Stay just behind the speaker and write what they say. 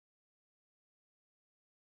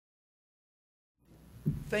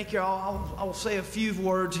Thank you all. I'll say a few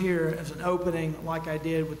words here as an opening, like I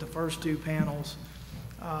did with the first two panels.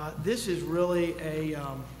 This is really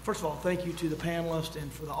first of all, thank you to the panelists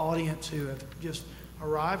and for the audience who have just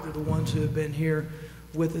arrived, or the ones who have been here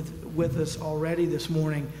with us already this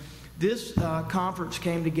morning. This conference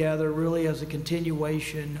came together really as a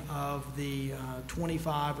continuation of the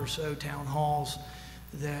 25 or so town halls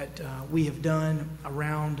that we have done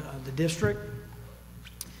around the district.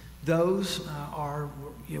 Those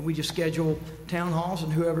we just schedule town halls,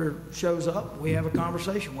 and whoever shows up, we have a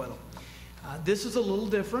conversation with them. This is a little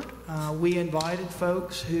different. We invited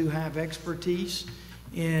folks who have expertise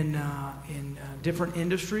in different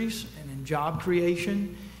industries and in job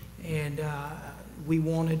creation, and we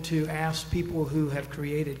wanted to ask people who have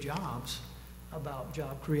created jobs about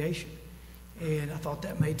job creation, and I thought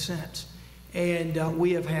that made sense. And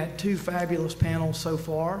we have had two fabulous panels so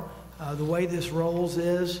far. The way this rolls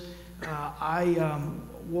is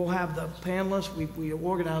we'll have the panelists, we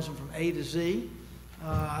organize them from A to Z,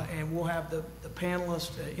 and we'll have the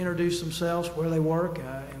panelists introduce themselves, where they work,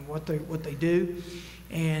 and what they do,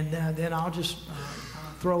 and then I'll just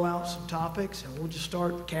throw out some topics, and we'll just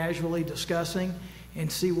start casually discussing and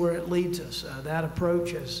see where it leads us. That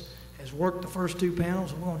approach has worked the first two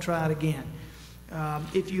panels, and we're going to try it again.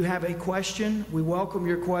 If you have a question, we welcome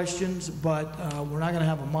your questions, but we're not going to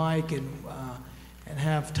have a mic and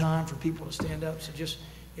have time for people to stand up. So just,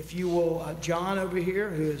 if you will, John over here,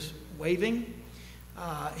 who is waving,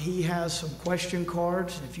 he has some question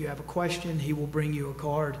cards. If you have a question, he will bring you a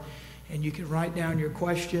card, and you can write down your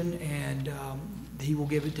question, and he will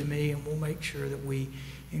give it to me, and we'll make sure that we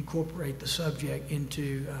incorporate the subject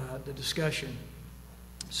into the discussion.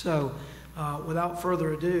 So without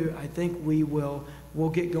further ado, I think we'll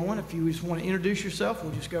get going. If you just want to introduce yourself,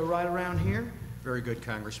 we'll just go right around here. Very good,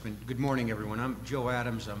 Congressman. Good morning, everyone. I'm Joe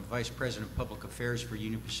Adams. I'm Vice President of Public Affairs for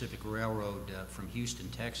Union Pacific Railroad from Houston,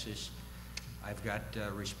 Texas. I've got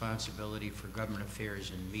responsibility for government affairs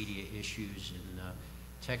and media issues in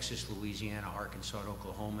Texas, Louisiana, Arkansas, and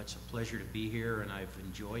Oklahoma. It's a pleasure to be here, and I've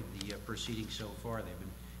enjoyed the proceedings so far. They've been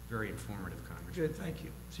very informative, Congressman. Good, thank you.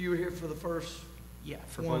 So you were here for the first Yeah,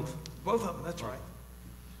 for one? both. Both of them, that's right.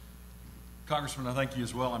 Congressman, I thank you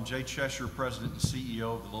as well. I'm Jay Cheshire, President and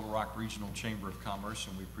CEO of the Little Rock Regional Chamber of Commerce,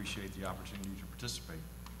 and we appreciate the opportunity to participate.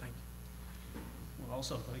 Thank you. Well,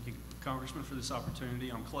 also, thank you, Congressman, for this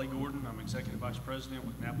opportunity. I'm Clay Gordon. I'm Executive Vice President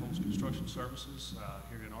with Naples Construction Services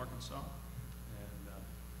here in Arkansas, and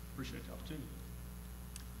appreciate the opportunity.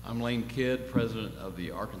 I'm Lane Kidd, President of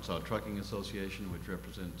the Arkansas Trucking Association, which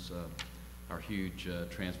represents our huge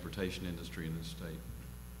transportation industry in this state.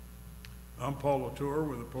 I'm Paul Latour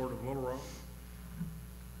with the Port of Little Rock.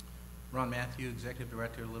 Ron Matthew, Executive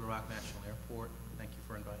Director of Little Rock National Airport. Thank you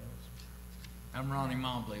for inviting us. I'm Ronnie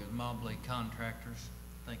Mobley with Mobley Contractors.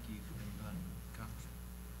 Thank you for inviting me, Congressman.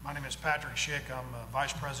 My name is Patrick Schick. I'm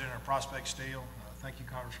Vice President of Prospect Steel. Thank you,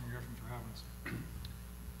 Congressman Griffin, for having us.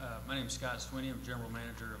 My name is Scott Swinney. I'm General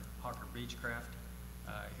Manager of Hawker Beechcraft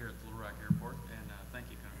here at the Little Rock Airport, and thank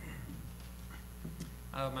you,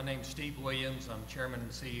 Congressman. My name is Steve Williams. I'm Chairman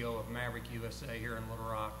and CEO of Maverick USA here in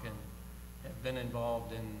Little Rock, and have been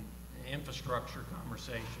involved in infrastructure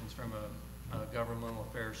conversations from a governmental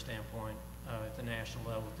affairs standpoint at the national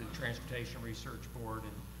level through the Transportation Research Board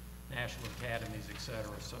and national academies, et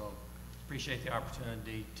cetera. So appreciate the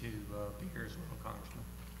opportunity to be here as well, Congressman.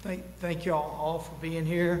 Thank you all for being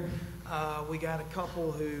here. We got a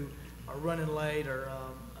couple who are running late, or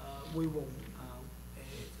we will,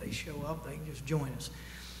 if they show up, they can just join us.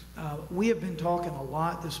 We have been talking a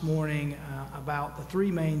lot this morning about the three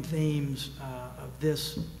main themes of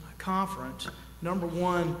this conference. Number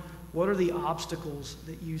one, what are the obstacles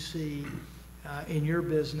that you see in your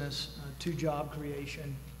business to job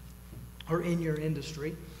creation or in your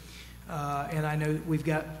industry? And I know that we've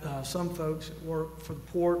got some folks that work for the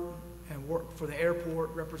port and work for the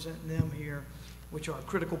airport, representing them here, which are a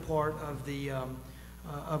critical part of the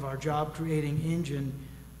of our job creating engine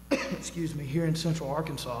excuse me, here in Central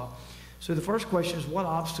Arkansas. So the first question is, what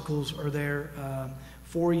obstacles are there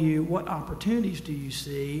for you? What opportunities do you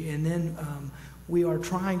see? And then we are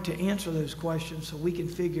trying to answer those questions so we can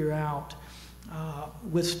figure out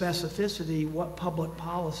with specificity what public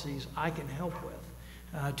policies I can help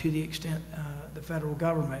with to the extent the federal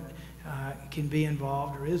government can be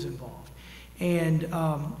involved or is involved. And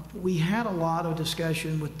we had a lot of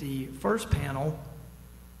discussion with the first panel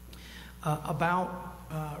about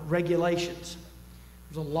regulations.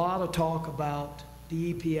 There's a lot of talk about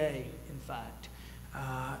the EPA, in fact.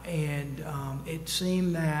 And it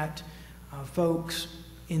seemed that folks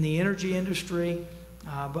in the energy industry,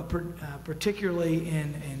 but particularly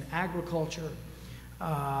in agriculture,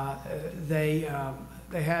 They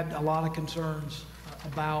had a lot of concerns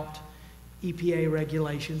about EPA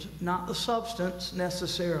regulations, not the substance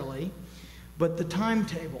necessarily, but the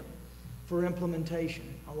timetable for implementation.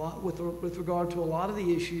 A lot with regard to a lot of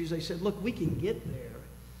the issues, they said, look, we can get there,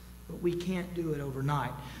 but we can't do it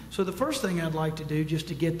overnight. So the first thing I'd like to do, just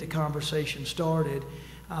to get the conversation started,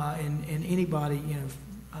 and anybody,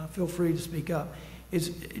 feel free to speak up, is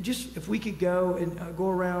just if we could go and go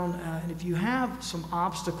around, and if you have some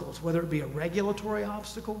obstacles, whether it be a regulatory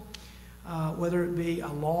obstacle, whether it be a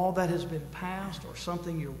law that has been passed or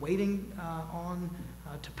something you're waiting on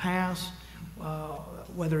to pass,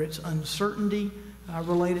 whether it's uncertainty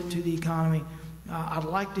related to the economy, I'd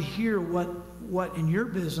like to hear what in your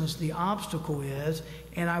business the obstacle is.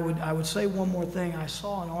 And I would say one more thing. I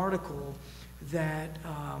saw an article that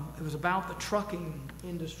it was about the trucking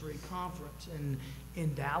industry conference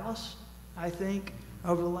in Dallas, I think,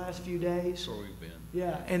 over the last few days. That's where we've been.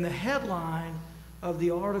 Yeah, and the headline of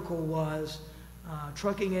the article was,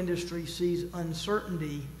 trucking industry sees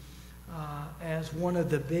uncertainty as one of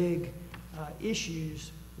the big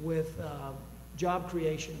issues with job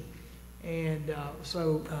creation. And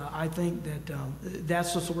so I think that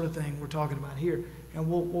that's the sort of thing we're talking about here. And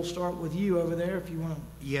we'll start with you over there if you want to.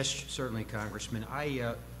 Yes, certainly, Congressman.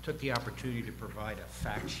 I took the opportunity to provide a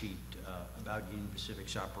fact sheet about Union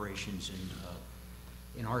Pacific's operations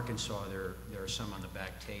in Arkansas. There are some on the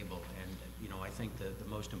back table, and I think the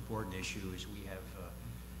most important issue is we have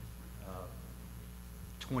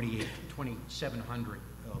 2,700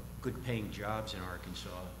 good-paying jobs in Arkansas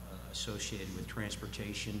associated with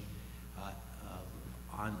transportation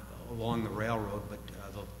along the railroad, but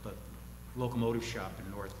the locomotive shop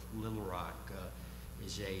in North Little Rock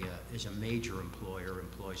is a major employer,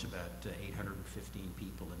 employs about 815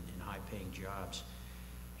 people in high-paying jobs.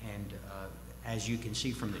 And as you can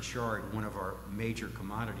see from the chart, one of our major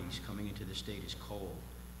commodities coming into the state is coal.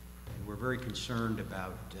 And we're very concerned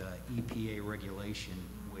about EPA regulation,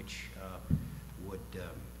 which would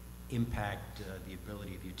impact the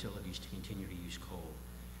ability of utilities to continue to use coal.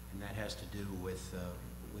 And that has to do with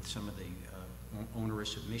some of the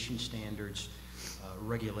onerous emission standards,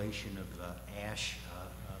 regulation of ash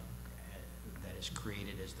that is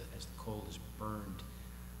created as the coal is burned,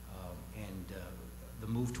 and the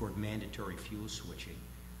move toward mandatory fuel switching,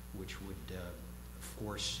 which would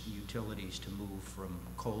force utilities to move from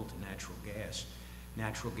coal to natural gas.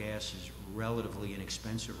 Natural gas is relatively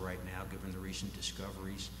inexpensive right now, given the recent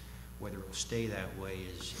discoveries. Whether it will stay that way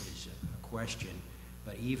is a question.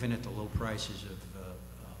 But even at the low prices of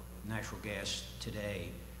natural gas today,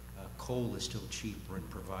 coal is still cheaper and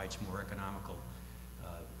provides more economical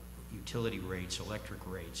utility rates, electric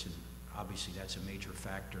rates, and obviously that's a major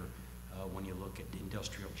factor when you look at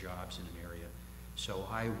industrial jobs in an area. So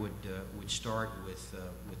I would start with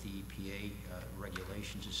the EPA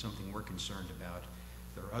regulations is something we're concerned about.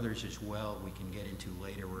 There are others as well we can get into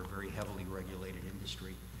later. We're a very heavily regulated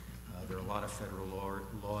industry. There are a lot of federal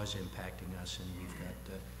laws impacting us, and we've got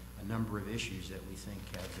a number of issues that we think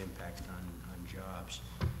have impact on jobs.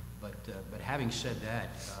 But having said that,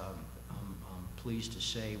 I'm pleased to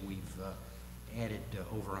say we've added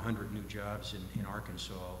over 100 new jobs in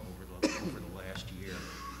Arkansas over the last year,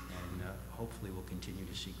 and hopefully we'll continue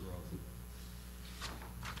to see growth.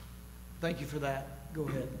 Thank you for that. Go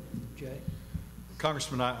ahead, Jay.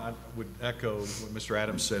 Congressman, I would echo what Mr.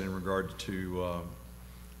 Adams said in regard to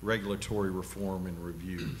regulatory reform and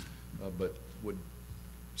review, but would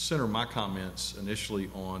center my comments initially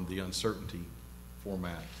on the uncertainty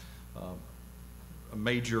format. A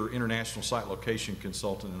major international site location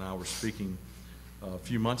consultant and I were speaking a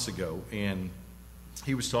few months ago, and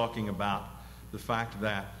he was talking about the fact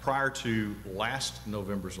that prior to last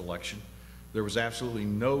November's election, there was absolutely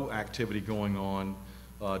no activity going on,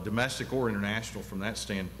 domestic or international from that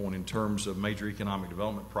standpoint, in terms of major economic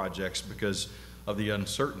development projects because of the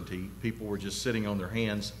uncertainty. People were just sitting on their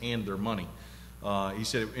hands and their money. He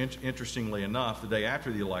said, interestingly enough, the day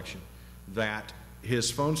after the election, that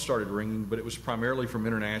his phone started ringing, but it was primarily from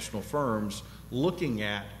international firms looking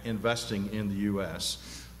at investing in the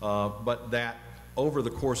U.S., but that over the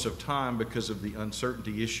course of time, because of the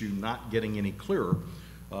uncertainty issue not getting any clearer,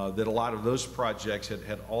 that a lot of those projects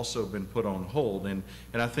had also been put on hold. And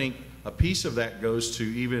I think a piece of that goes to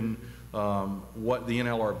even what the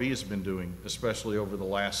NLRB has been doing, especially over the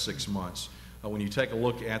last 6 months. When you take a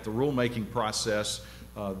look at the rulemaking process,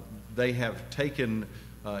 they have taken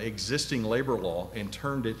existing labor law and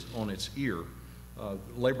turned it on its ear.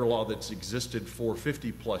 Labor law that's existed for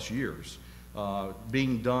 50-plus years,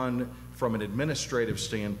 being done from an administrative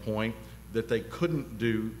standpoint that they couldn't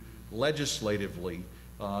do legislatively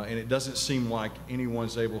And it doesn't seem like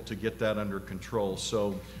anyone's able to get that under control.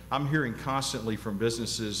 So I'm hearing constantly from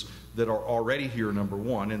businesses that are already here, number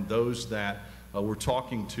one, and those that we're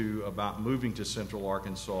talking to about moving to Central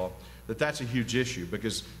Arkansas, that's a huge issue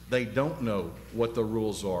because they don't know what the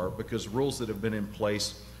rules are, because rules that have been in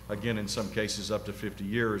place, again, in some cases up to 50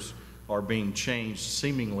 years, are being changed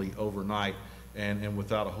seemingly overnight and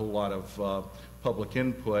without a whole lot of public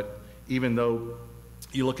input, even though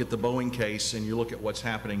you look at the Boeing case and you look at what's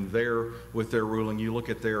happening there with their ruling, you look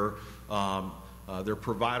at their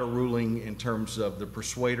provider ruling in terms of the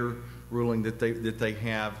persuader ruling that they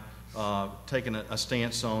have taken a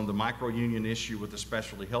stance on, the micro-union issue with the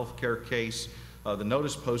specialty health care case, the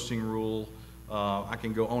notice posting rule. I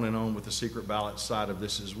can go on and on with the secret ballot side of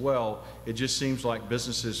this as well. It just seems like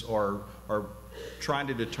businesses are trying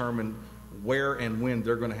to determine where and when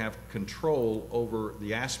they're going to have control over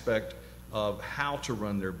the aspect of how to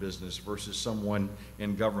run their business versus someone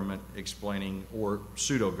in government explaining, or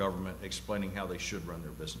pseudo-government explaining how they should run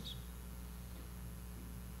their business.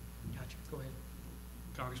 Gotcha. Go ahead.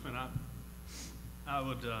 Congressman, I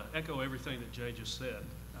would echo everything that Jay just said.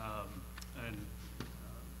 And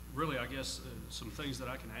really, I guess, some things that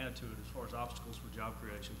I can add to it as far as obstacles for job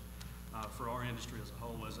creation for our industry as a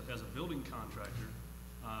whole. As a building contractor,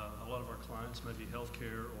 a lot of our clients may be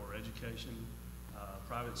healthcare or education,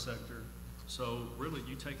 private sector. So really,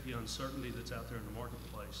 you take the uncertainty that's out there in the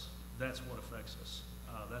marketplace, that's what affects us.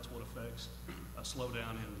 That's what affects a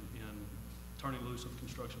slowdown in turning loose of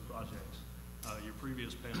construction projects. Your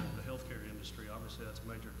previous panel, the healthcare industry, obviously that's a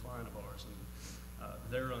major client of ours, and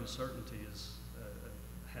their uncertainty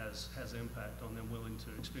has impact on them willing to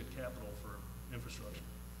expend capital for infrastructure.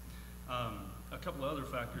 A couple of other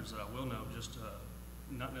factors that I will note, just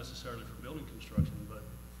not necessarily for building construction, but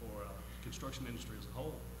for construction industry as a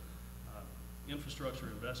whole. Infrastructure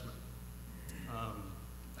investment,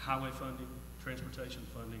 highway funding, transportation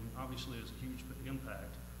funding, obviously is a huge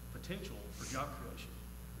impact, potential for job creation.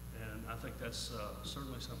 And I think that's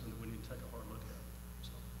certainly something that we need to take a hard look at.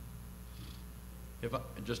 So. If I,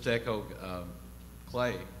 just to echo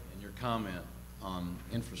Clay and your comment on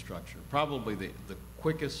infrastructure, probably the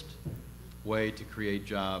quickest way to create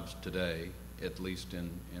jobs today, at least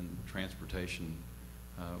in transportation,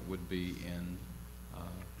 would be in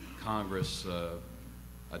Congress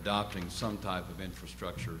adopting some type of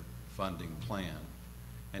infrastructure funding plan.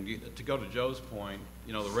 And to go to Joe's point,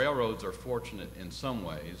 you know, the railroads are fortunate in some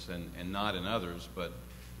ways and not in others, but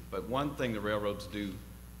one thing the railroads do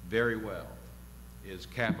very well is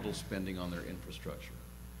capital spending on their infrastructure.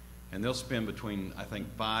 And they'll spend between, I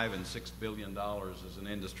think, $5 and $6 billion as an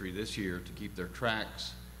industry this year to keep their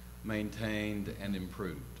tracks maintained and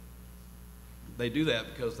improved. They do that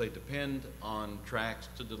because they depend on tracks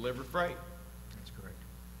to deliver freight. That's correct.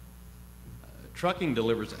 Trucking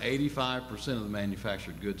delivers 85% of the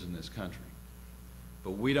manufactured goods in this country,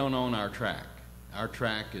 but we don't own our track. Our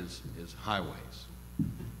track is highways,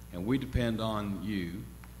 and we depend on you,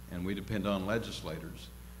 and we depend on legislators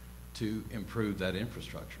to improve that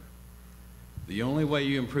infrastructure. The only way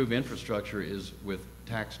you improve infrastructure is with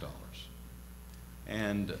tax dollars.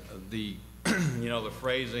 And the you know, the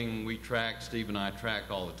phrasing we track, Steve and I track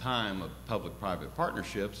all the time, of public-private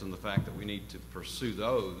partnerships, and the fact that we need to pursue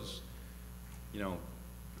those, you know,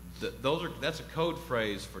 that's a code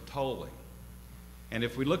phrase for tolling. And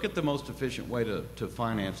if we look at the most efficient way to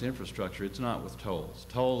finance infrastructure, it's not with tolls.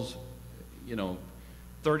 Tolls, you know,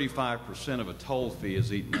 35% of a toll fee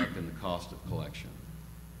is eaten up in the cost of collection.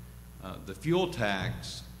 The fuel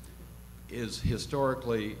tax is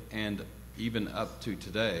historically, and even up to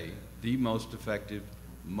today, the most effective,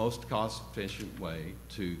 most cost-efficient way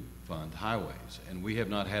to fund highways. And we have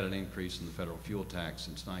not had an increase in the federal fuel tax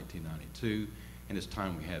since 1992, and it's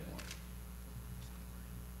time we had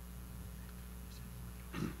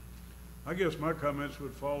one. I guess my comments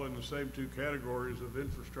would fall in the same two categories of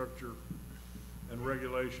infrastructure and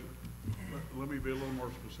regulation. Let me be a little more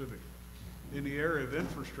specific. In the area of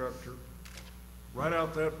infrastructure, right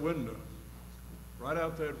out that window,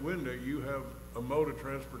 you have a mode of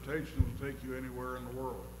transportation that will take you anywhere in the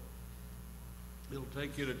world. It'll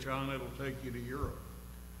take you to China, it'll take you to Europe.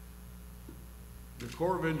 The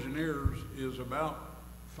Corps of Engineers is about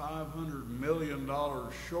 $500 million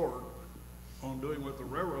short on doing what the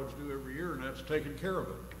railroads do every year, and that's taking care of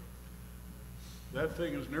it. That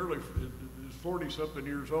thing is 40-something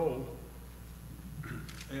years old,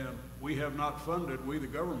 and we have not funded, we the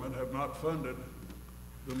government have not funded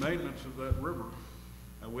the maintenance of that river.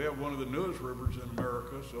 And we have one of the newest rivers in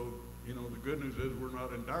America, so, you know, the good news is we're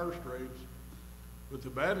not in dire straits, but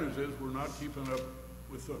the bad news is we're not keeping up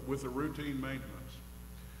with the routine maintenance.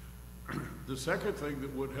 The second thing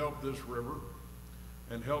that would help this river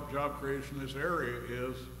and help job creation in this area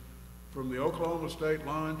is from the Oklahoma state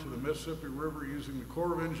line to the Mississippi River using the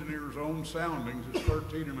Corps of Engineers' own soundings. It's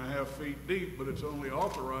 13.5 feet deep, but it's only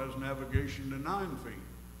authorized navigation to 9 feet.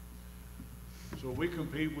 So we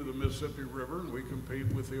compete with the Mississippi River and we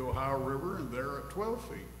compete with the Ohio River, and they're at 12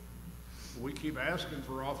 feet. We keep asking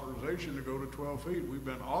for authorization to go to 12 feet. We've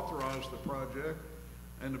been authorized the project,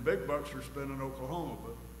 and the big bucks are spent in Oklahoma,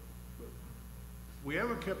 but we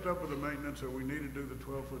haven't kept up with the maintenance that we need to do the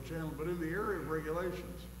 12-foot channel. But in the area of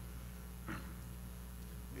regulations,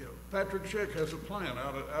 you know, Patrick Schick has a plan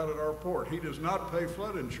out at our port. He does not pay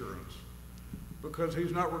flood insurance because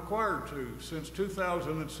he's not required to. Since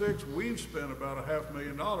 2006, we've spent about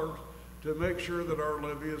 $500,000 to make sure that our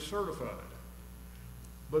levee is certified.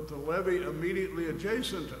 But the levee immediately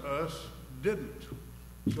adjacent to us didn't.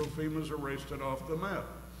 So FEMA's erased it off the map.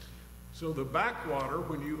 So the backwater,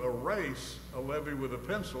 when you erase a levee with a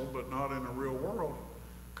pencil, but not in the real world,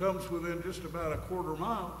 comes within just about a quarter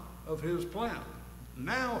mile of his plant.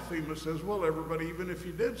 Now FEMA says, well, everybody, even if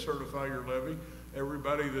you did certify your levee,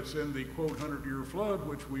 everybody that's in the quote 100-year flood,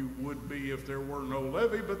 which we would be if there were no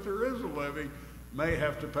levee, but there is a levee, may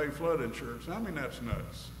have to pay flood insurance. I mean, that's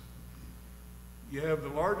nuts. You have the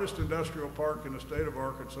largest industrial park in the state of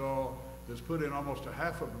Arkansas that's put in almost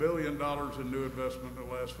 $500 million in new investment in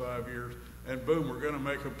the last 5 years, and boom, we're going to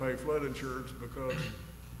make them pay flood insurance because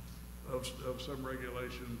of some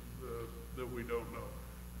regulation that we don't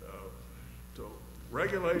know. So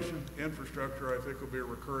regulation, infrastructure, I think will be a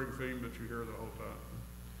recurring theme that you hear the whole time.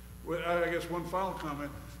 Well, I guess one final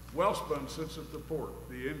comment. Wellspun sits at the port.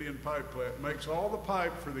 The Indian pipe plant makes all the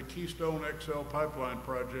pipe for the Keystone XL pipeline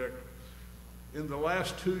project. In the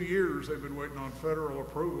last 2 years, they've been waiting on federal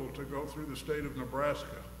approval to go through the state of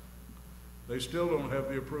Nebraska. They still don't have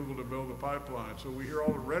the approval to build the pipeline. So we hear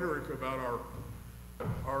all the rhetoric about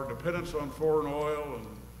our dependence on foreign oil and,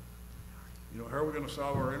 you know, how are we going to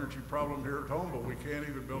solve our energy problem here at home? But we can't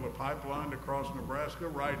even build a pipeline to cross Nebraska.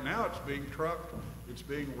 Right now, it's being trucked, it's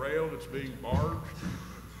being railed, it's being barged.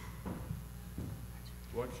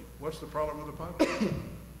 What's the problem with the pipeline?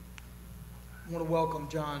 I want to welcome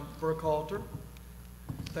John Burkhalter.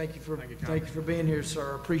 Thank you for being here,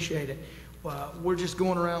 sir. Appreciate it. We're just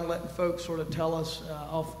going around letting folks sort of tell us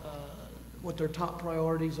what their top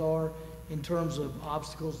priorities are in terms of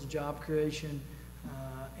obstacles to job creation,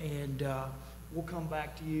 and we'll come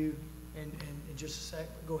back to you in just a sec.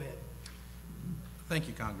 Go ahead. Thank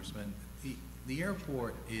you, Congressman. The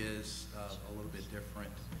airport is a little bit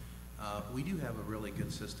different. We do have a really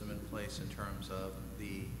good system in place in terms of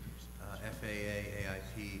the FAA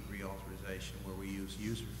AIP reauthorization, where we use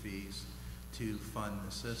user fees to fund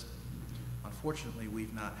the system. Unfortunately,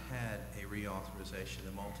 we've not had a reauthorization,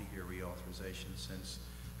 a multi-year reauthorization since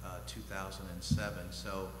 2007.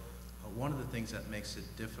 So one of the things that makes it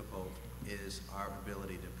difficult is our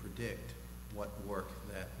ability to predict what work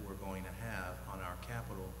that we're going to have on our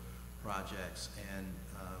capital projects, and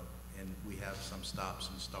we have some stops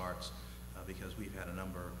and starts because we've had a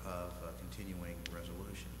number of continuing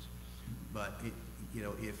resolutions. But you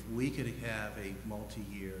know, if we could have a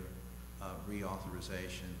multi-year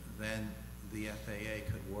reauthorization, then the FAA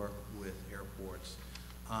could work with airports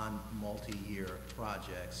on multi-year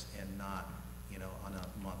projects and not, you know, on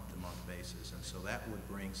a month-to-month basis. And so that would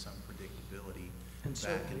bring some predictability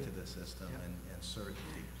back into the system, yeah, and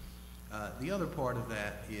certainty. The other part of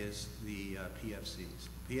that is the PFCs.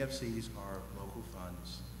 PFCs are local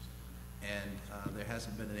funds, and there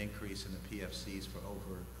hasn't been an increase in the PFCs for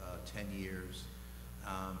over 10 years.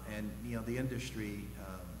 And you know, the industry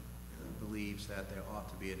believes that there ought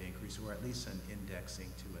to be an increase, or at least an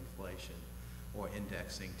indexing to inflation, or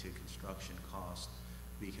indexing to construction costs,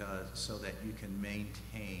 because so that you can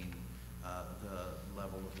maintain the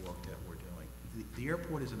level of work that we're doing. The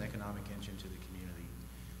airport is an economic engine to the community,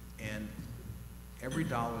 and every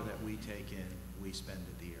dollar that we take in, we spend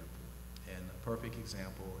at the airport. And a perfect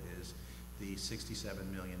example is the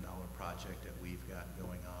 $67 million project that we've got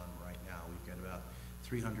going on right now. We've got about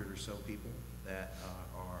 300 or so people that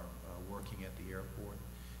are working at the airport.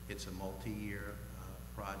 It's a multi-year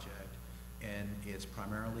project, and it's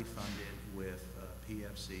primarily funded with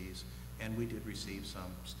PFCs, and we did receive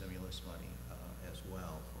some stimulus money as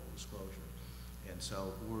well, full disclosure. And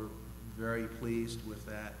so we're very pleased with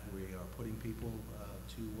that. We are putting people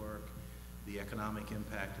to work. The economic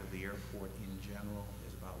impact of the airport in general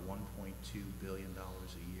is about $1.2 billion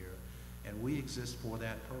a year, and we exist for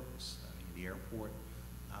that purpose. I mean, the airport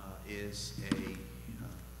is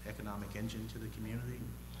a economic engine to the community.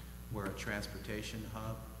 We're a transportation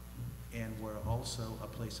hub, and we're also a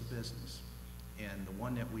place of business. And the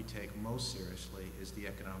one that we take most seriously is the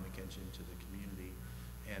economic engine to the community.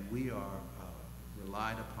 And we are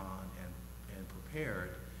relied upon and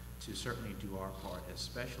prepared to certainly do our part,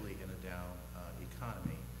 especially in a down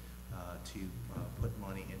economy, to put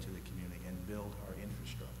money into the community and build our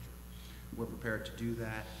infrastructure. We're prepared to do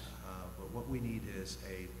that, but what we need is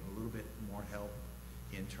a little bit more help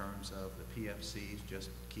in terms of the PFCs just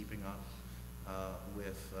keeping up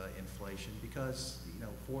with inflation, because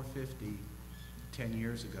 $450 10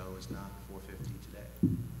 years ago is not $450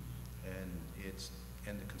 today,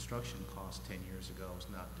 and the construction cost 10 years ago is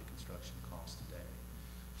not the construction cost today.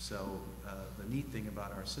 So the neat thing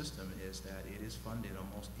about our system is that it is funded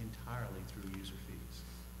almost entirely through user fees,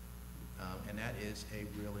 and that is a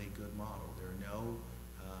really good model. There are no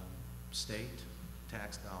state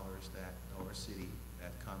tax dollars or city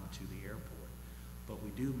that come to the airport, but we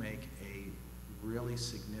do make a really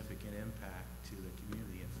significant impact to the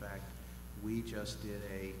community. In fact, we just did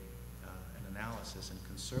an analysis, and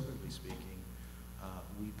conservatively speaking,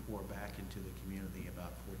 we pour back into the community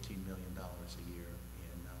about $14 million a year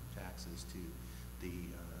in taxes to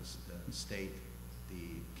the state,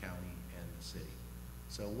 the county, and the city.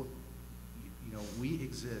 So we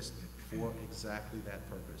exist for exactly that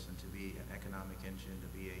purpose, and to be an economic engine,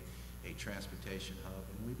 to be a transportation hub,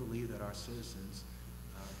 and we believe that our citizens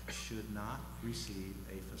should not receive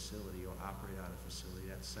a facility or operate out a facility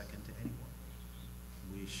that's second to anyone.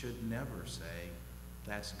 We should never say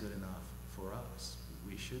that's good enough for us.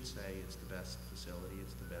 We should say it's the best facility,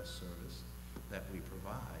 it's the best service that we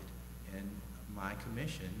provide. And my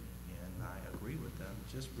commission, and I agree with them,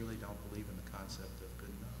 just really don't believe in the concept of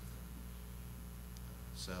good enough.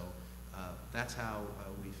 So that's how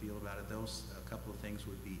we feel about it. Those couple of things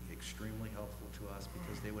would be extremely helpful to us,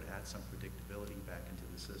 because they would add some predictability back into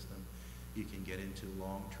the system. You can get into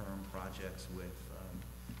long-term projects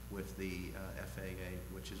with the FAA,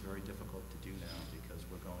 which is very difficult to do now because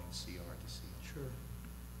we're going CR to CR. Sure.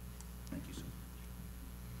 Thank you, sir.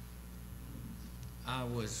 I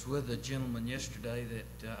was with a gentleman yesterday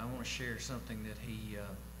that I want to share something that he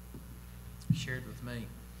shared with me.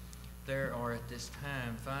 There are at this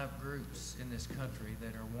time 5 groups in this country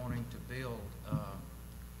that are wanting to build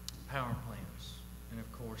power plants, and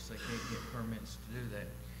of course they can't get permits to do that.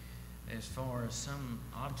 As far as some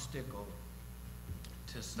obstacle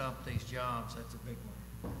to stop these jobs, that's a big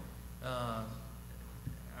one.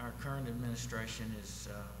 Our current administration is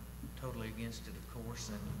totally against it, of course,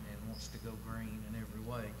 and wants to go green in every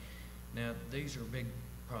way. Now, these are big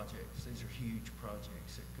projects. These are huge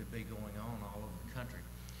projects that could be going on all over the country.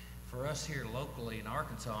 For us here locally in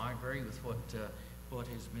Arkansas, I agree with what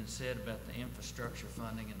has been said about the infrastructure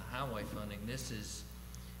funding and the highway funding. This is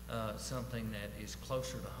something that is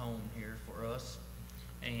closer to home here for us.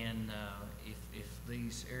 And if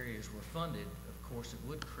these areas were funded, of course, it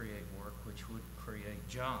would create work, which would create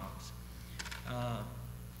jobs.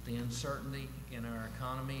 The uncertainty in our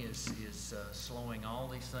economy is slowing all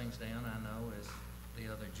these things down, I know, as the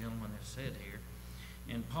other gentleman has said here.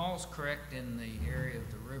 And Paul's correct in the area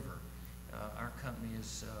of the river. Our company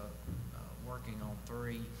is working on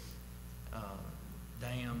 3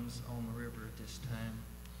 dams on the river at this time,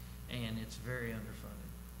 and it's very underfunded.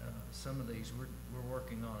 Some of these, we're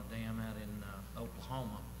working on a dam out in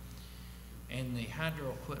Oklahoma, and the hydro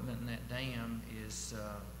equipment in that dam is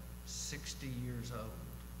 60 years old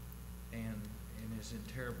and is in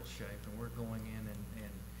terrible shape, and we're going in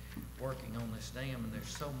and working on this dam, and there's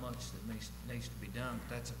so much that needs to be done.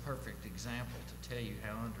 But that's a perfect example to tell you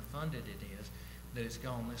how underfunded it is, that it's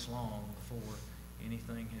gone this long before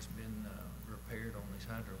anything has been repaired on these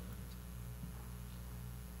hydro plants.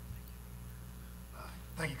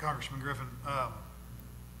 Thank you, Congressman Griffin.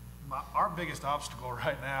 Our biggest obstacle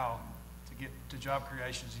right now to get to job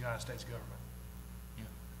creation is the United States government. Yeah,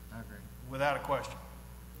 I agree. Without a question.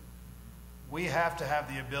 We have to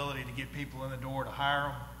have the ability to get people in the door to hire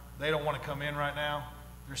them. They don't want to come in right now.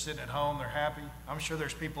 They're sitting at home, they're happy. I'm sure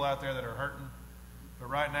there's people out there that are hurting. But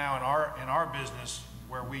right now in our business,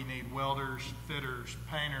 where we need welders, fitters,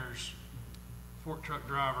 painters, fork truck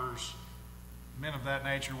drivers, men of that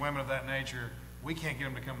nature, women of that nature, we can't get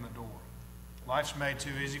them to come in the door. Life's made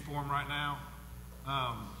too easy for them right now.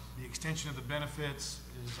 The extension of the benefits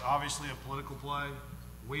is obviously a political play.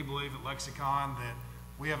 We believe at Lexicon that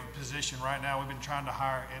we have a position right now. We've been trying to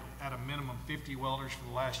hire at a minimum 50 welders for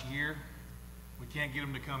the last year. We can't get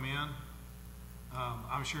them to come in.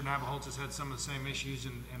 I'm sure Navajo has had some of the same issues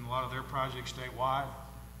in a lot of their projects statewide.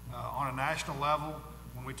 On a national level,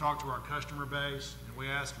 when we talk to our customer base and we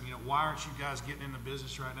ask them, why aren't you guys getting in the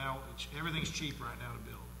business right now? Everything's cheap right now to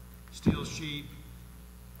build. Steel's cheap,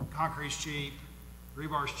 concrete's cheap,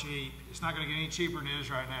 Rebar's cheap. It's not going to get any cheaper than it is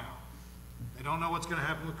right now. They don't know what's going to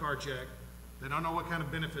happen with car check. They don't know what kind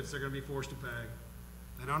of benefits they're going to be forced to pay.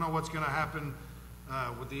 They don't know what's going to happen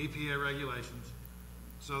with the EPA regulations.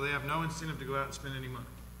 So they have no incentive to go out and spend any money.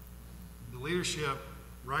 The leadership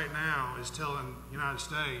right now is telling the United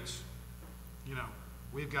States, you know,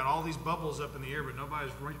 we've got all these bubbles up in the air, but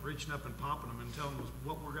nobody's reaching up and popping them and telling us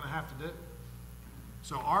what we're going to have to do.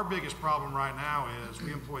 So our biggest problem right now is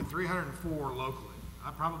we employ 304 locally.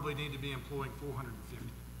 I probably need to be employing 450.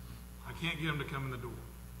 I can't get them to come in the door.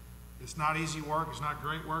 It's not easy work, it's not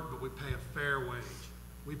great work, but we pay a fair wage.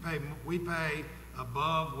 We pay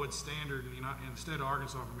above what's standard in the state of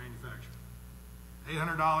Arkansas for manufacturing.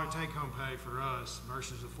 $800 take-home pay for us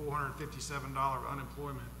versus a $457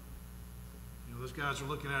 unemployment. You know, those guys are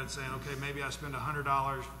looking at it saying, okay, maybe I spend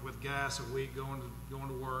 $100 with gas a week going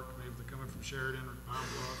to work. Maybe they're coming from Sheridan or Pine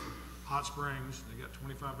Bluff or Hot Springs. They got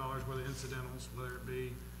 $25 worth of incidentals, whether it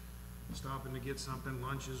be stopping to get something,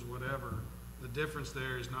 lunches, whatever. The difference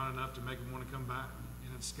there is not enough to make them want to come back,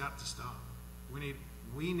 and it's got to stop.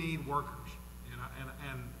 We need workers,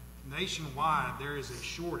 and nationwide there is a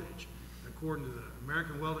shortage, according to the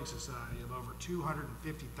American Welding Society, of over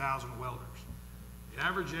 250,000 welders. The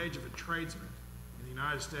average age of a tradesman in the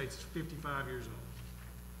United States is 55 years old.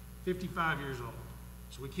 55 years old.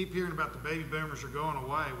 So we keep hearing about the baby boomers are going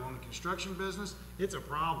away. Well, in the construction business, it's a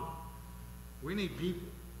problem. We need people.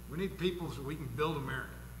 We need people so we can build America,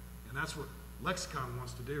 and that's what Lexicon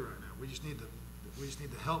wants to do right now. We just need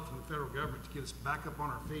the help from the federal government to get us back up on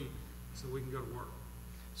our feet so we can go to work.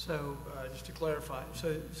 So just to clarify,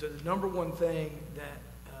 so the number one thing that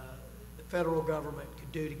the federal government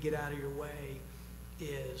could do to get out of your way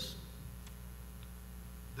is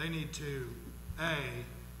they need to, A,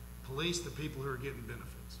 police the people who are getting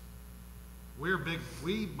benefits.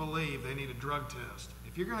 We believe they need a drug test.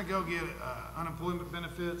 If you're going to go get unemployment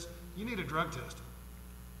benefits, you need a drug test.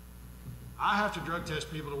 I have to drug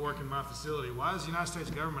test people to work in my facility. Why is the United States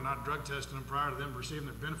government not drug testing them prior to them receiving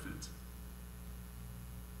their benefits?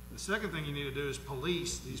 The second thing you need to do is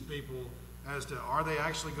police these people as to, are they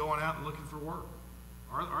actually going out and looking for work?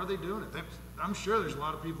 Are they doing it? I'm sure there's a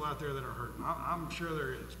lot of people out there that are hurting. I'm sure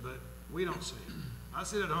there is, but we don't see it. I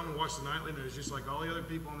sit at home and watch the nightly news just like all the other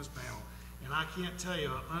people on this panel, and I can't tell you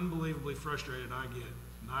how unbelievably frustrated I get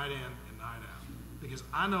night in and night out, because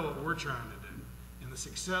I know what we're trying to do. And the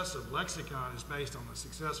success of Lexicon is based on the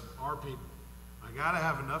success of our people. I got to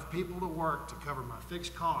have enough people to work to cover my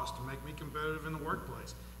fixed costs to make me competitive in the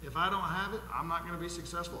workplace. If I don't have it, I'm not going to be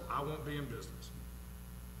successful. I won't be in business.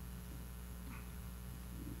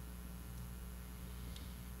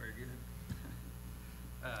 Very good.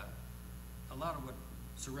 A lot of what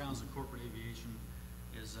surrounds the corporate aviation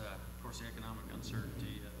is, of course, the economic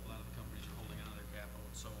uncertainty. A lot of the companies are holding on to their capital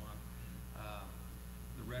and so on.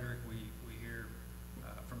 The rhetoric we hear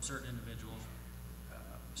from certain individuals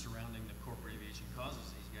surrounding the corporate aviation causes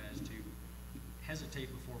these guys to hesitate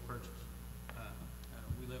before purchase.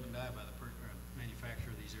 We live and die by the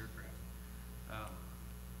manufacture of these aircraft.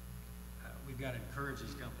 We've got to encourage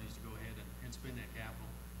these companies to go ahead and spend that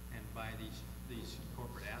capital and buy these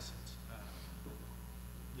corporate assets.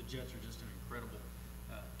 The jets are just an incredible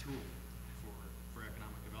tool for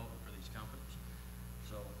economic development for these companies.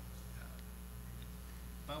 So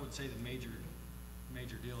if I would say the major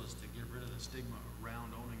deal is to get rid of the stigma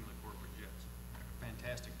around owning the corporate jets.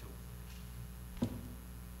 Fantastic tool.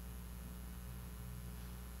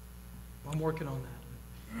 I'm working on that.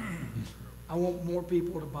 I want more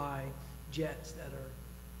people to buy jets that are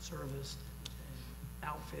serviced and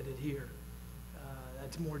outfitted here.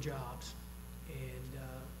 That's more jobs, and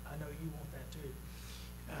I know you want that too.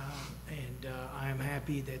 I am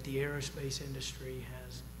happy that the aerospace industry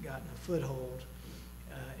has gotten a foothold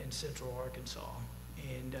in Central Arkansas,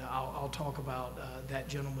 and I'll talk about that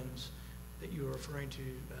gentleman's that you were referring to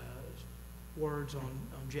words on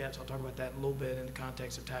jets. I'll talk about that a little bit in the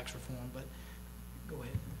context of tax reform, but go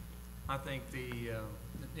ahead. I think the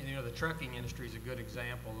trucking industry is a good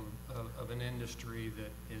example of an industry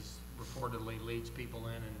that is reportedly leads people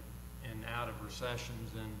in and out of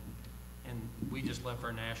recessions, and we just left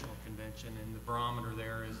our national convention, and the barometer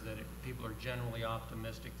there is that people are generally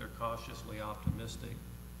optimistic, they're cautiously optimistic.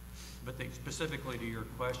 But specifically to your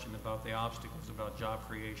question about the obstacles about job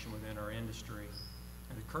creation within our industry,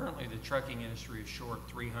 and currently the trucking industry is short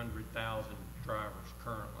 300,000 drivers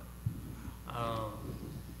currently.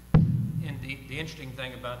 And the interesting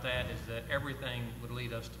thing about that is that everything would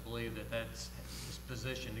lead us to believe that that's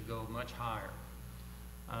positioned to go much higher.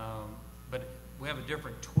 But we have a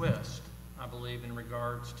different twist, I believe, in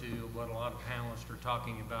regards to what a lot of panelists are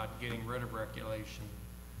talking about, getting rid of regulation.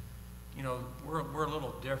 you know, we're a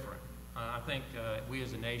little different. I think we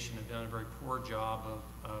as a nation have done a very poor job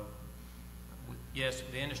of yes,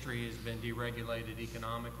 the industry has been deregulated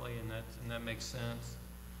economically, and that makes sense.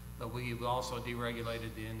 But we've also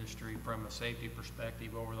deregulated the industry from a safety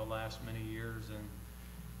perspective over the last many years,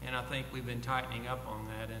 and I think we've been tightening up on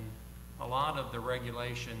that. And a lot of the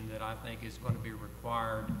regulation that I think is going to be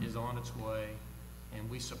required is on its way, and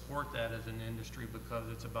we support that as an industry because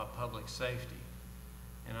it's about public safety.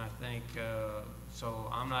 And I think, so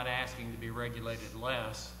I'm not asking to be regulated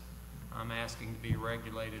less, I'm asking to be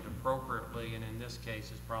regulated appropriately, and in this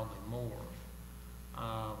case, it's probably more.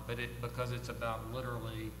 Because it's about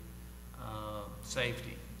literally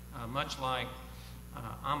safety. Much like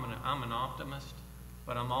I'm an optimist,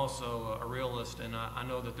 but I'm also a realist, and I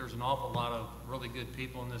know that there's an awful lot of really good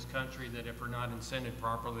people in this country that if they're not incented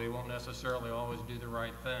properly, they won't necessarily always do the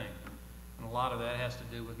right thing. And a lot of that has to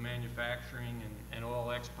do with manufacturing and oil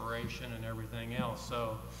exploration and everything else.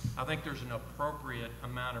 So I think there's an appropriate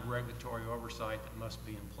amount of regulatory oversight that must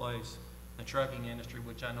be in place. The trucking industry,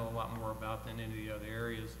 which I know a lot more about than any of the other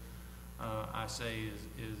areas, I say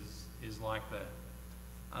is like that.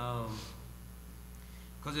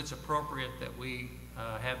 Because it's appropriate that we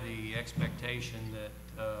have the expectation that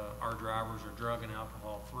our drivers are drug and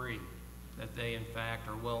alcohol free, that they in fact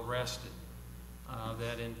are well rested,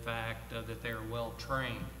 that in fact that they are well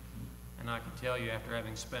trained. And I can tell you, after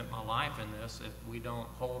having spent my life in this, if we don't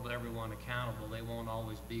hold everyone accountable, they won't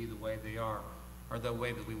always be the way they are, or the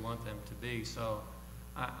way that we want them to be. So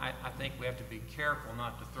I think we have to be careful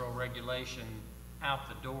not to throw regulation out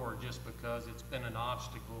the door just because it's been an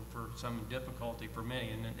obstacle for some difficulty for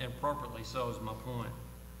many, and appropriately so is my point.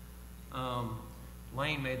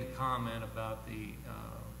 Lane made the comment about the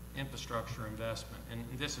infrastructure investment, and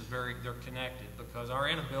this is they're connected, because our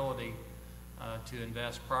inability to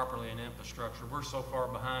invest properly in infrastructure, we're so far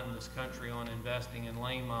behind in this country on investing in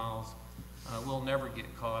lane miles, we'll never get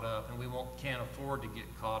caught up, and we can't afford to get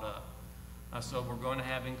caught up. So we're going to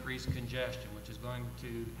have increased congestion, which is going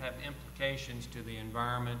to have implications to the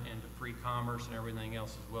environment and to free commerce and everything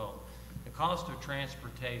else as well. The cost of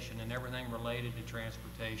transportation and everything related to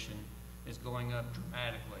transportation is going up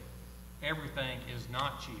dramatically. Everything is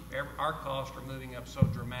not cheap. Our costs are moving up so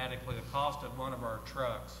dramatically. The cost of one of our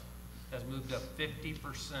trucks has moved up 50%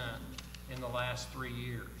 in the last 3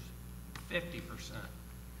 years. 50%.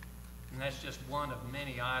 And that's just one of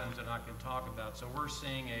many items that I can talk about. So we're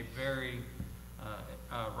seeing a very,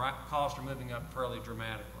 costs are moving up fairly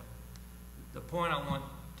dramatically. The point I want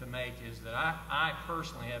to make is that I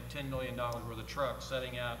personally have $10 million worth of trucks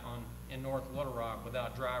sitting out in North Little Rock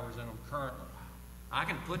without drivers in them currently. I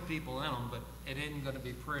can put people in them, but it isn't going to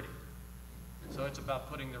be pretty. So it's about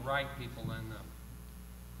putting the right people in them.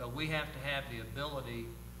 But we have to have the ability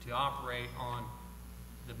to operate on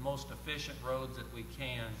the most efficient roads that we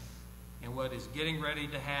can. And what is getting ready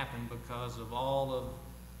to happen because of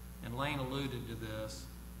and Lane alluded to this,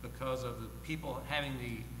 because of the people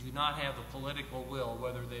do not have the political will,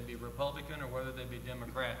 whether they be Republican or whether they be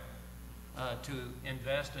Democrat, to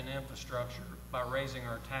invest in infrastructure by raising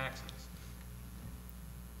our taxes.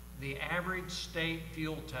 The average state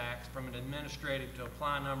fuel tax, from an administrative, to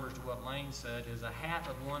apply numbers to what Lane said, is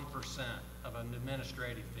 0.5% of an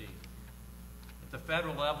administrative fee. At the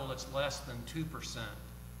federal level, it's less than 2%.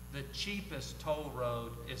 The cheapest toll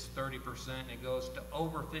road is 30%, and it goes to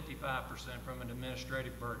over 55% from an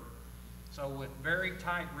administrative burden. So with very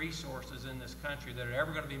tight resources in this country that are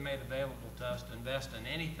ever going to be made available to us to invest in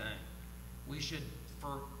anything, we should,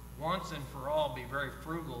 for once and for all, be very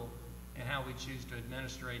frugal in how we choose to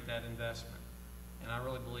administrate that investment. And I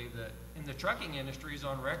really believe that, and the trucking industry is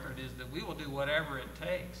on record, is that we will do whatever it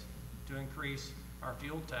takes to increase our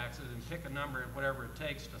fuel taxes and pick a number, whatever it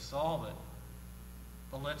takes to solve it.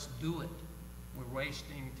 But let's do it. We're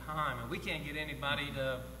wasting time, and we can't get anybody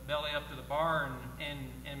to belly up to the bar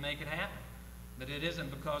and make it happen. But it isn't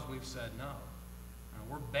because we've said no.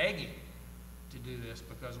 We're begging to do this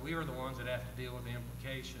because we are the ones that have to deal with the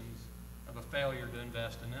implications of a failure to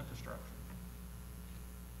invest in infrastructure.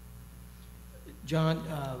 John,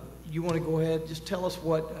 you want to go ahead, just tell us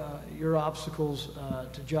what your obstacles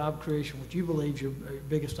to job creation, what you believe is your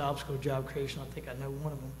biggest obstacle to job creation. I think I know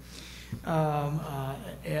one of them.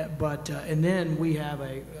 And then we have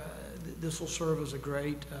this will serve as a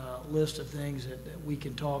great list of things that we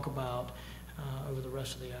can talk about over the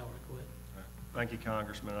rest of the hour. Go ahead. Thank you,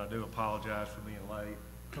 Congressman. I do apologize for being late.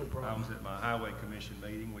 No problem. I was at my Highway Commission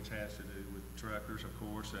meeting, which has to do with truckers, of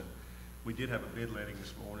course, and we did have a bid letting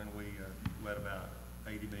this morning. We let about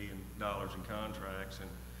 $80 million in contracts,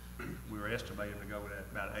 and we were estimating to go at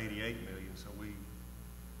about $88 million. So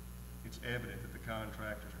it's evident that the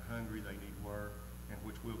contractors are hungry, they need work, and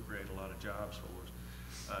which will create a lot of jobs for us.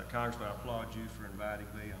 Congressman, I applaud you for inviting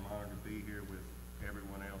me. I'm honored to be here with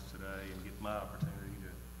everyone else today and get my opportunity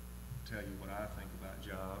to tell you what I think about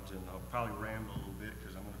jobs. And I'll probably ramble a little bit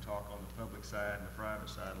because I'm going to talk on the public side and the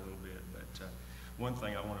private side a little bit. But one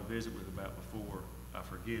thing I want to visit with about before I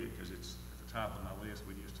forget it, because it's at the top of my list,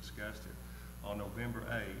 we just discussed it. On November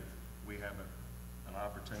 8th, we have an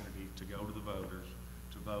opportunity to go to the voters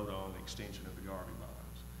to vote on the extension of the Garvey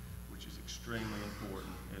bonds, which is extremely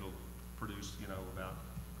important. It'll produce, about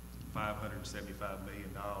 $575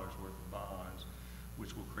 million worth of bonds,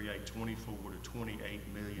 which will create 24 to 28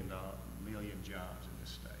 million jobs in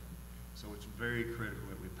this state. So it's very critical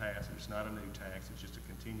that we pass it. It's not a new tax, it's just a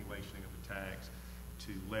continuation of a tax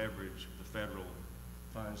to leverage the federal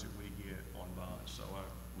funds that we get on bonds. So I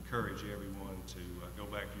encourage everyone to go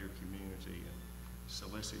back to your community and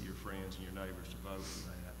solicit your friends and your neighbors to vote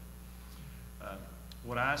for that.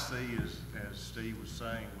 What I see is, as Steve was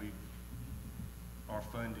saying, our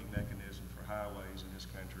funding mechanism for highways in this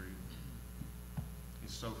country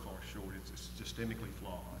is so far short. It's systemically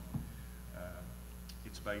flawed.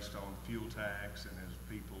 It's based on fuel tax, and as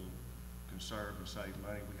people conserve and save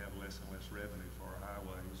money, we have less and less revenue for our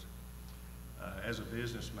highways. As a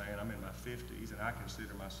businessman, I'm in my 50s, and I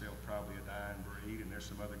consider myself probably a dying breed, and there's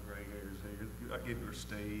some other gray hairs here. I get with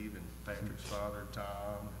Steve and Patrick's father,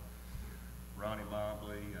 Tom, Ronnie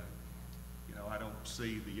Mobley. I don't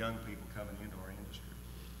see the young people coming into our industry.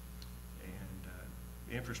 And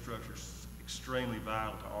infrastructure is extremely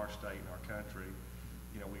vital to our state and our country.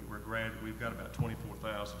 We've got about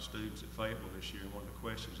 24,000 students at Fayetteville this year, and one of the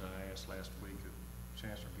questions I asked last week of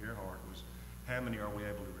Chancellor Gerhardt was, how many are we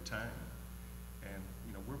able to retain? And,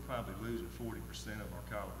 we're probably losing 40% of our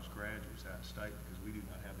college graduates out of state because we do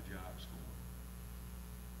not have the jobs for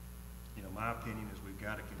them. My opinion is we've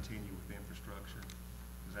got to continue with infrastructure,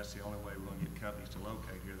 because that's the only way we're going to get companies to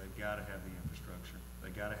locate here. They've got to have the infrastructure.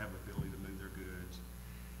 They've got to have the ability to move their goods.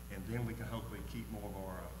 And then we can hopefully keep more of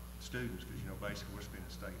our students, because, basically we're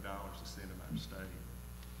spending state dollars to send them out of state.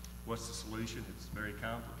 What's the solution? It's very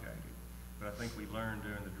complicated. But I think we learned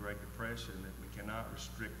during the Great Depression that we cannot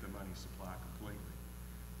restrict the money supply completely.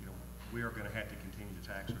 We are going to have to continue to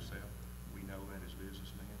tax ourselves. We know that as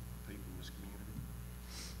businessmen, people in this community.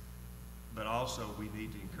 But also we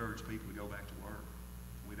need to encourage people to go back to work.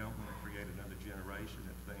 We don't want to create another generation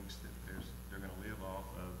that thinks that they're going to live off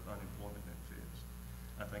of unemployment benefits.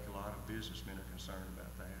 I think a lot of businessmen are concerned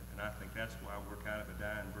about that. And I think that's why we're kind of a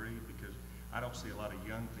dying breed, because I don't see a lot of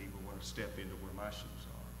young people want to step into where my shoes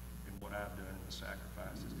are and what I've done and the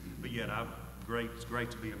sacrifices. But yet it's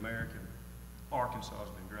great to be American. Arkansas has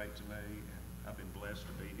been great to me, and I've been blessed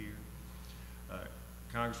to be here.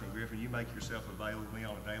 Congressman Griffin, you make yourself available to me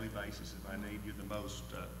on a daily basis if I need. You're the most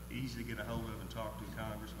easy to get a hold of and talk to,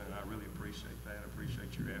 Congressman, and I really appreciate that. I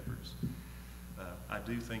appreciate your efforts. I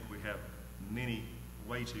do think we have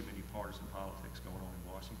way too many partisan politics going on in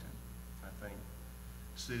Washington. I think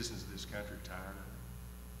citizens of this country are tired of it.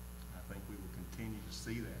 I think we will continue to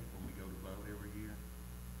see that when we go to vote every year.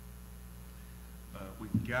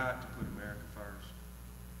 We've got to put America first.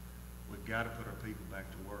 We've got to put our people back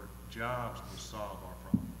to work. Jobs will solve our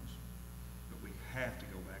problems, but we have to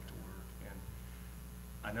go back to work. And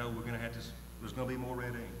I know there's going to be more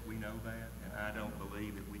red ink. We know that, and I don't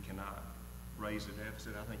believe that we cannot raise the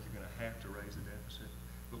deficit. I think you're going to have to raise the deficit,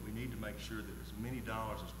 but we need to make sure that as many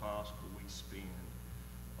dollars as possible we spend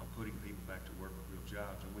on putting people back to work with real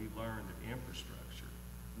jobs. And we've learned that infrastructure,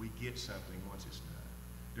 we get something once it's done.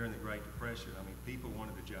 During the Great Depression, people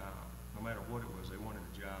wanted a job. No matter what it was, they wanted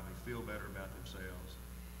a job. They feel better about themselves.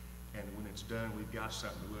 And when it's done, we've got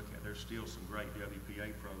something to look at. There's still some great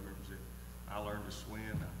WPA programs that I learned to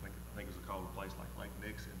swim. I think it was called a place like Lake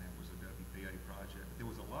Nixon. That was a WPA project. There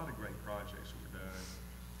was a lot of great projects that were done.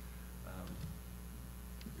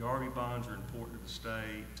 Garvey bonds are important to the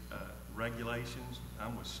state. Regulations,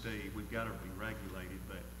 I'm with Steve. We've got to be regulated,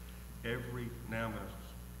 but now I'm going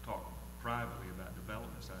to talk privately about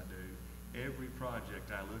developments I do. Every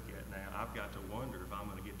project I look at now, I've got to wonder if I'm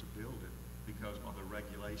going to get to build it, because are the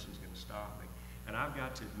regulations going to stop me? And I've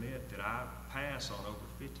got to admit that I pass on over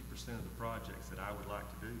 50% of the projects that I would like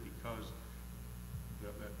to do because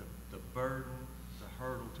the burden, the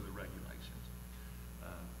hurdle to the regulations.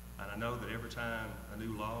 And I know that every time a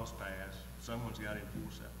new law is passed, someone's got to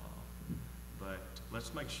enforce that law. But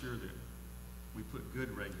let's make sure that we put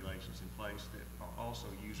good regulations in place that are also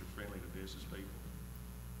user-friendly to business people.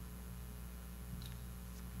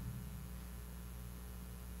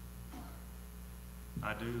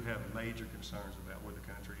 I do have major concerns about where the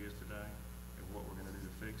country is today and what we're going to do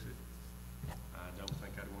to fix it. I don't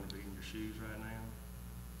think I'd want to be in your shoes right now.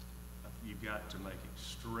 you've got to make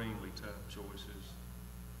extremely tough choices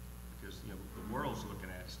because, you know, the world's looking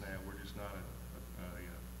at us now. We're just not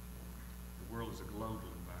the world is a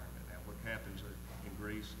global environment now. What happens in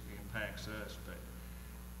Greece impacts us, but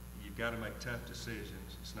you've got to make tough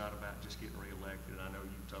decisions. It's not about just getting reelected. I know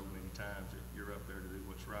you've told many times that you're up there to do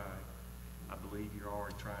what's right. I believe you're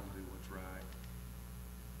already trying to do what's right.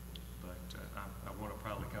 But I want to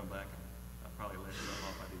probably come back and I'll probably let you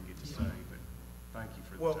know off I didn't get to say, but thank you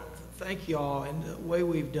for the time. Thank you all. And the way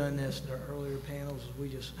we've done this in our earlier panels is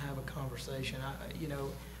we just have a conversation.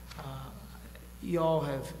 Y'all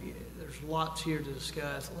have, there's lots here to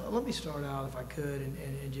discuss. Let me start out, if I could,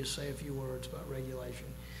 and just say a few words about regulation.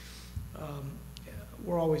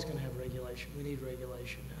 We're always going to have regulation. We need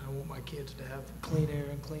regulation. I want my kids to have clean air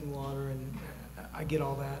and clean water, and I get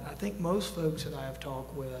all that. I think most folks that I have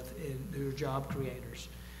talked with who are job creators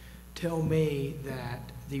tell me that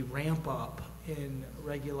the ramp up in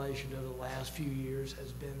regulation over the last few years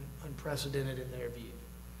has been unprecedented in their view.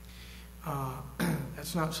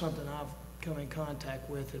 That's not something I've come in contact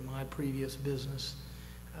with in my previous business,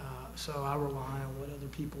 so I rely on what other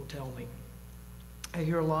people tell me. I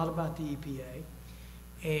hear a lot about the EPA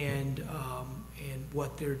and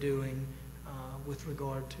what they're doing with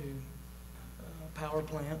regard to power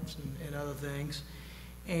plants and other things.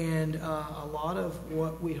 And a lot of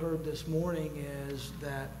what we heard this morning is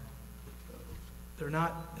that they're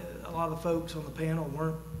not, a lot of the folks on the panel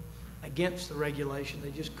weren't against the regulation. They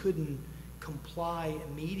just couldn't comply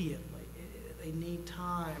immediately. They need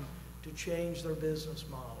time to change their business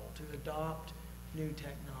model, to adopt new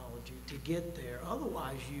technology, to get there.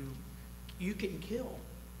 Otherwise, you can kill.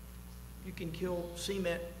 You can kill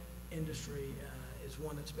cement industry is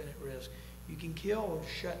one that's been at risk. You can kill or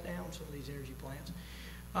shut down some of these energy plants.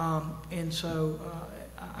 And so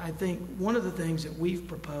I think one of the things that we've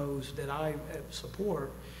proposed that I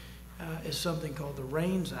support is something called the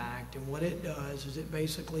RAINS Act. And what it does is it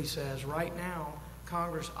basically says right now,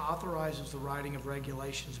 Congress authorizes the writing of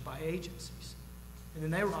regulations by agencies. And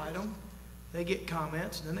then they write them, they get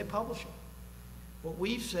comments, and then they publish them. What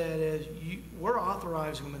we've said is we're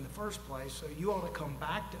authorizing them in the first place, so you ought to come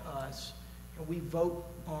back to us and we vote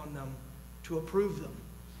on them to approve them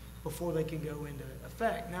before they can go into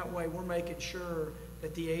effect. And that way we're making sure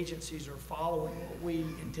that the agencies are following what we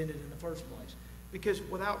intended in the first place. Because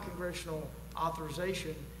without congressional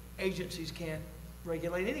authorization, agencies can't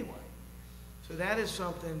regulate anyway. So that is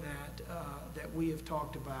something that we have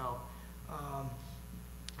talked about.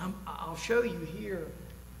 I'll show you here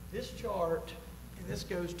this chart, and this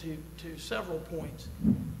goes to several points.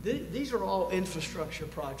 These are all infrastructure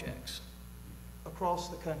projects across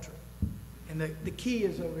the country. And the key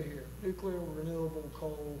is over here: nuclear, renewable,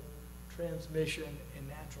 coal, transmission, and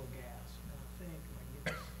natural gas. And I think if I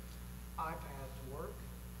can get this iPad to work.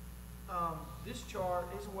 This chart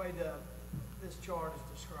is the way this chart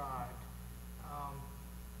is described.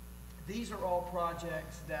 These are all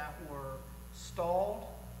projects that were stalled,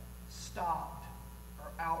 stopped, or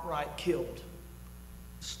outright killed.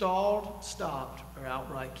 Stalled, stopped, or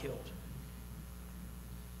outright killed.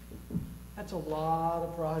 That's a lot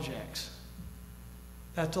of projects.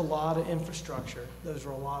 That's a lot of infrastructure. Those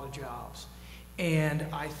are a lot of jobs. And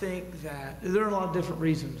I think that there are a lot of different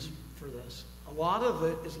reasons for this. A lot of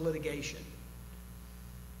it is litigation.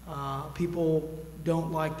 People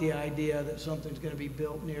don't like the idea that something's going to be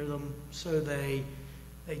built near them, so they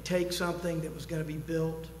take something that was going to be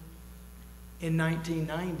built in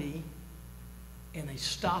 1990 and they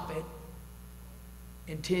stop it,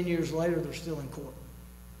 and 10 years later they're still in court.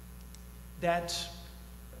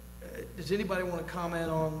 Does anybody want to comment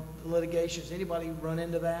on the litigation? Has anybody run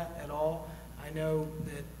into that at all? I know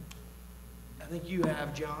that, I think you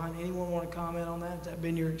have, John. Anyone want to comment on that? Has that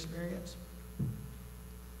been your experience?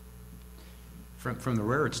 From the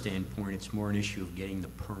railroad standpoint, it's more an issue of getting the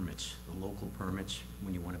permits, the local permits,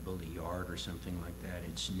 when you want to build a yard or something like that.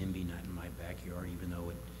 It's NIMBY, not in my backyard, even though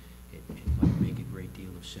it might make a great deal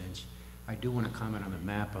of sense. I do want to comment on the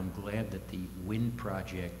map. I'm glad that the wind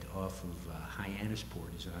project off of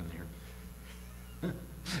Hyannisport is on there.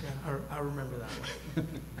 Yeah, I remember that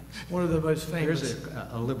one. One of the most famous. There's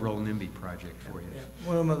a liberal NIMBY project for you. Yeah,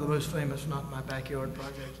 one of the most famous, not in my backyard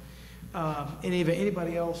projects.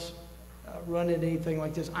 Anybody else run into anything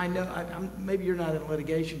like this? I know, maybe you're not in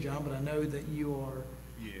litigation, John, but I know that you are.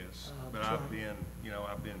 Yes, but I've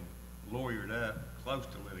been lawyered up close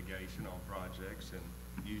to litigation on projects, and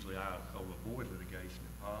usually I'll avoid litigation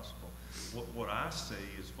if possible. What I see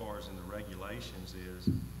as far as in the regulations is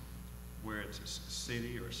where it's a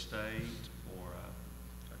city or a state or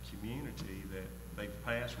a community that they've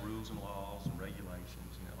passed rules and laws and regulations.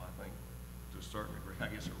 I think to a certain degree. I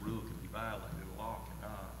guess a rule can be violated, a law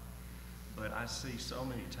cannot. But I see so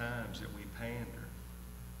many times that we pander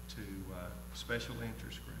to special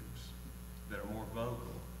interest groups that are more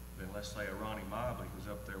vocal than, let's say, a Ronnie Mobley who's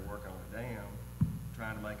up there working on a dam,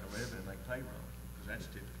 trying to make a living and make payroll, because that's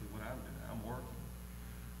typically what I'm doing. I'm working.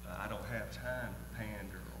 I don't have time to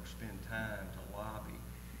pander or spend time to lobby.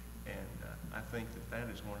 And I think that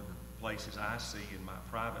that is one of the places I see in my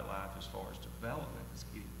private life as far as development is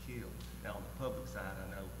getting killed. Now, on the public side, I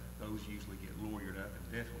know those usually get lawyered up and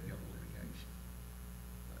definitely go to litigation.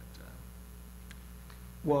 But,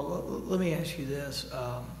 Well, let me ask you this.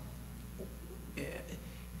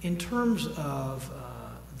 In terms of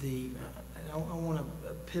I want to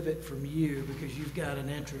pivot from you because you've got an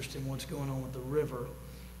interest in what's going on with the river,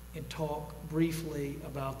 and talk briefly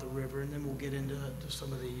about the river, and then we'll get into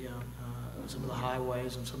some of the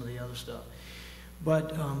highways and some of the other stuff.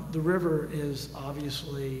 But the river is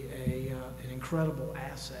obviously an incredible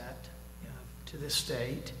asset to this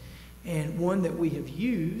state, and one that we have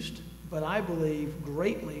used, but I believe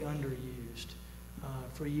greatly underused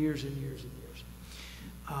for years and years and years.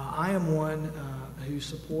 I am one who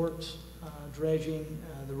supports dredging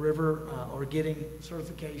the river or getting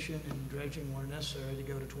certification and dredging where necessary to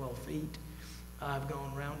go to 12 feet. I've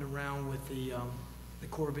gone round and round with the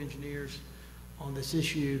Corps of Engineers on this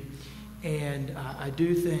issue, and I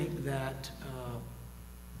do think that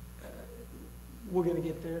we're going to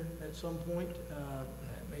get there at some point.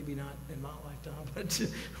 Maybe not in my lifetime,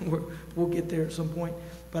 but we'll get there at some point.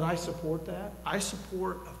 But I support that. I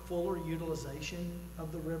support a fuller utilization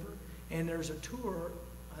of the river, and there's a tour,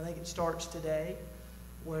 I think it starts today,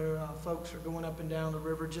 where folks are going up and down the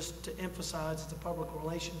river just to emphasize, it's a public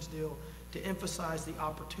relations deal, to emphasize the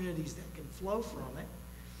opportunities that can flow from it.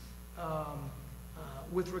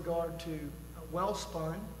 With regard to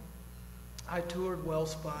Wellspun, I toured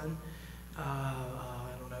Wellspun, I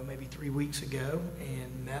don't know, maybe 3 weeks ago,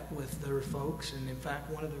 and met with their folks, and in fact,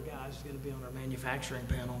 one of their guys is going to be on our manufacturing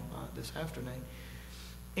panel this afternoon.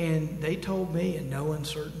 And they told me in no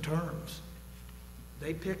uncertain terms,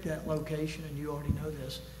 they picked that location, and you already know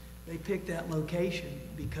this, they picked that location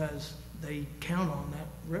because they count on that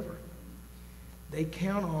river. They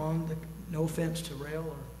count on, no offense to rail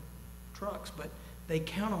or trucks, but they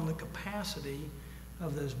count on the capacity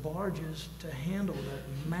of those barges to handle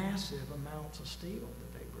the massive amounts of steel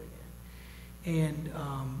that they bring in.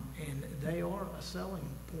 And they are a selling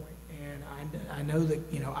point. And I know that,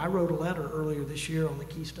 I wrote a letter earlier this year on the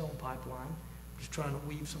Keystone Pipeline, just trying to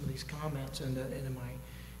weave some of these comments into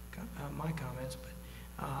my comments.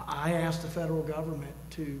 But I asked the federal government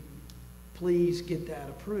to please get that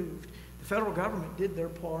approved. The federal government did their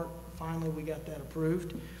part. Finally, we got that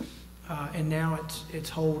approved. And now it's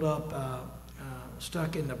holed up,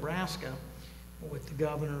 stuck in Nebraska with the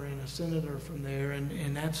governor and a senator from there.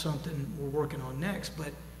 And that's something we're working on next.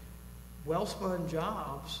 But Wellspun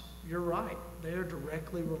jobs, you're right, they're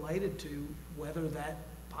directly related to whether that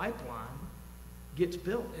pipeline gets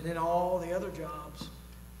built, and then all the other jobs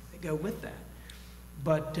that go with that.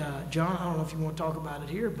 But John, I don't know if you want to talk about it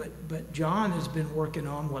here, but John has been working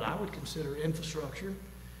on what I would consider infrastructure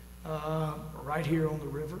right here on the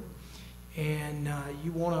river. And do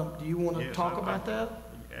you want to talk about that?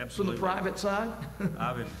 Absolutely. From the private side?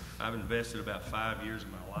 I've invested about 5 years of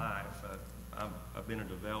my life. I've been a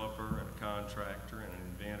developer and a contractor and an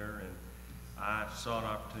inventor, and I saw an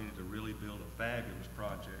opportunity to really build a fabulous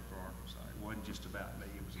project for Arkansas. It wasn't just about me,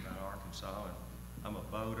 it was about Arkansas. And I'm a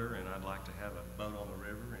boater, and I'd like to have a boat on the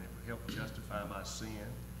river, and it would help justify my sin.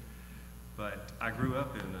 But I grew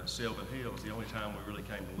up in Sylvan Hills. The only time we really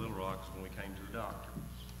came to Little Rock was when we came to the doctor,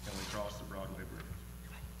 and we crossed the Broadway Bridge.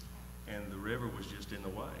 And the river was just in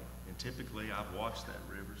the way. And typically, I've watched that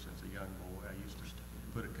river since a young boy. I used to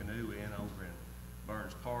put a canoe in over in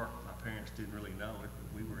Burns Park. My parents didn't really know it, but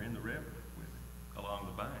we were in the river with it along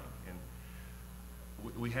the bank. And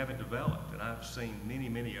we haven't developed. And I've seen many,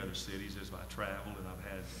 many other cities as I traveled, and I've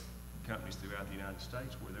had companies throughout the United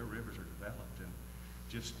States where their rivers are developed. And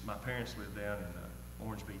just, my parents lived down in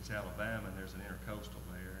Orange Beach, Alabama, and there's an intercoastal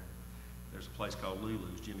there. And there's a place called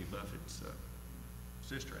Lulu's, Jimmy Buffett's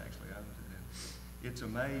sister actually owns it. And it's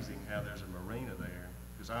amazing how there's a marina there,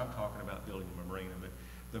 because I'm talking about building a marina, but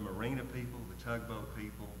the marina people, the tugboat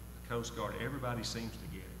people, the Coast Guard, everybody seems to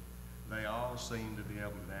get it. They all seem to be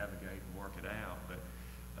able to navigate and work it out. But,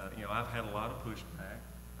 I've had a lot of pushback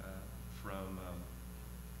from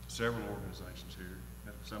several organizations here,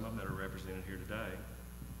 some of them that are represented here today,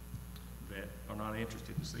 that are not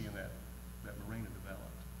interested in seeing that marina developed.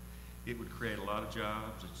 It would create a lot of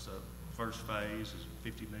jobs. Its first phase is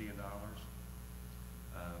 $50 million.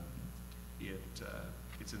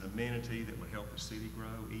 It's an amenity that would help the city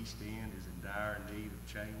grow. East End is in dire need of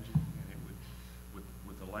changing, and it would,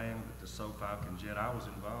 with the land that the SoFalcon Jet, I was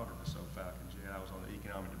involved in the SoFalcon Jet. I was on the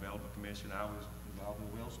Economic Development Commission. I was involved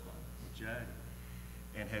in the well spot with Jay.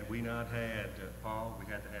 And had we not had, Paul, we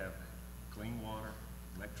had to have clean water,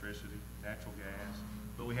 electricity, natural gas,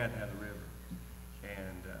 but we had to have the river.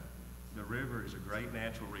 And the river is a great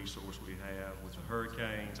natural resource we have. With the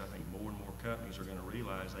hurricanes, I think more and more companies are going to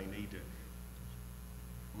realize they need to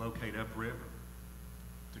locate upriver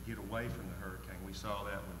to get away from the hurricane. We saw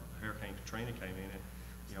that when Hurricane Katrina came in, and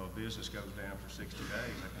a business goes down for 60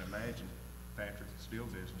 days. I can imagine, Patrick, the steel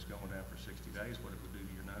business going down for 60 days, what it would do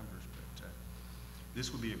to your numbers. But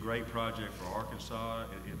this would be a great project for Arkansas.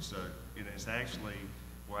 It's actually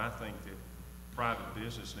where I think that private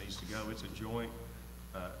business needs to go. It's a joint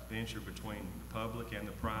venture between the public and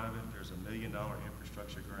the private. There's $1 million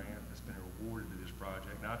infrastructure grant that's been awarded to this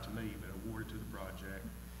project, not to me, but awarded to the project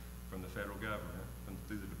from the federal government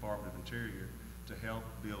through the Department of Interior to help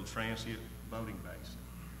build transient boating basin.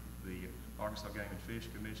 The Arkansas Game and Fish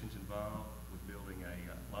Commission's involved with building a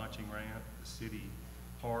launching ramp. The city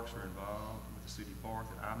parks are involved with the city park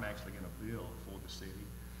that I'm actually going to build for the city.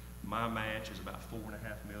 My match is about $4.5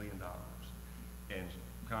 million. And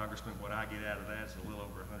Congressman, what I get out of that is a little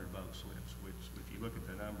over 100 boat slips, which if you look at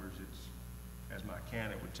the numbers, it's, as my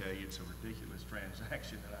accountant would tell you, it's a ridiculous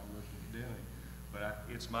transaction that I'm looking at doing. But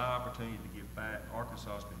it's my opportunity to give back.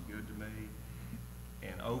 Arkansas has been good to me.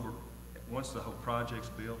 And once the whole project's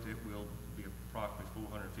built, it will be approximately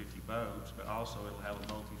 450 boats, but also it'll have a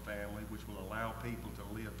multifamily, which will allow people to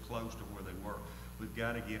live close to where they work. We've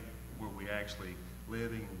got to get where we actually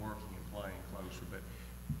living and working and playing closer. But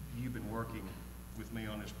you've been working with me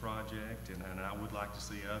on this project, and I would like to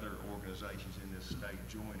see other organizations in this state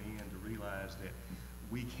join in to realize that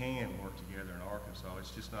we can work together in Arkansas.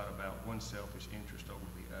 It's just not about one selfish interest over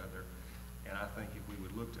the other. And I think if we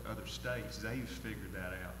would look to other states, they've figured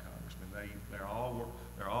that out, Congressman. They're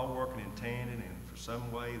all working in tandem, and for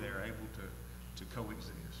some way they're able to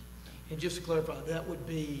coexist. And just to clarify, that would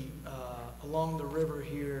be along the river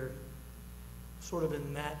here, sort of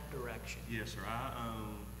in that direction. Yes, sir.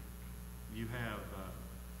 You have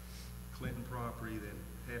Clinton property that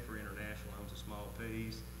Heifer International owns a small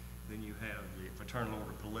piece. Then you have the Fraternal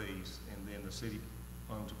Order Police, and then the city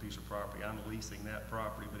owns a piece of property. I'm leasing that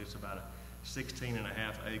property, but it's about a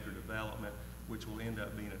 16.5-acre development, which will end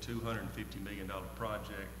up being a $250 million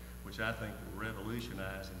project, which I think will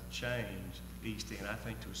revolutionize and change East End. I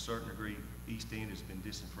think to a certain degree, East End has been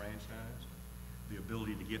disenfranchised. The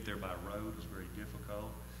ability to get there by road is very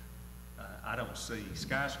difficult. I don't see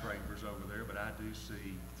skyscrapers over there, but I do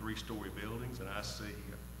see 3-story buildings, and I see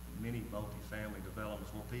many multi-family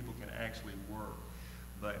developments where people can actually work.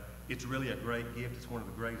 But it's really a great gift. It's one of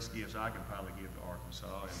the greatest gifts I can probably give to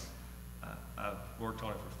Arkansas. And I've worked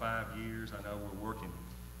on it for 5 years. I know we're working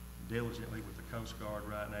diligently with the Coast Guard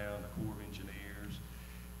right now and the Corps of Engineers.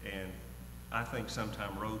 And I think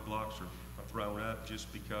sometimes roadblocks are thrown up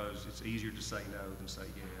just because it's easier to say no than say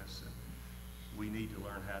yes. And we need to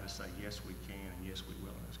learn how to say yes we can and yes we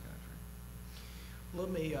will in this country.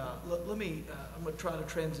 I'm going to try to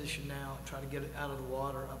transition now and try to get it out of the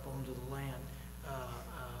water up onto the land.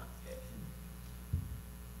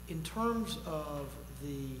 In terms of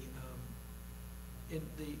the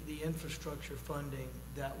infrastructure funding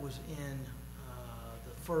that was in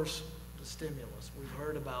the stimulus, we've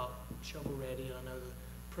heard about shovel ready, and I know the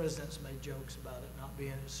president's made jokes about it not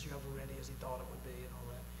being as shovel ready as he thought it would be and all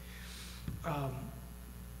that.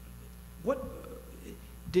 What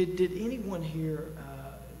did anyone here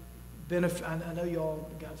benefit? I know y'all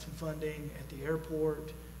got some funding at the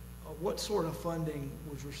airport. What sort of funding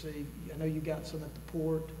was received? I know you got some at the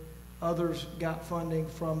port. Others got funding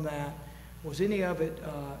from that. Was any of it,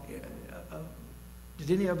 did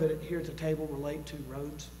any of it here at the table relate to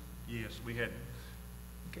roads? Yes, we had.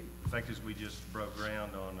 Okay. The fact is we just broke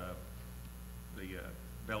ground on the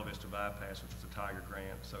Bella Vista bypass, which was a Tiger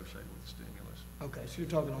grant associated with the stimulus. Okay, so you're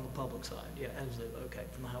talking on the public side, yeah, okay,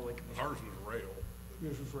 from the Highway Commission. Ours was rail.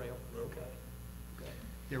 Yours was rail, okay.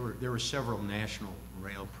 There were several national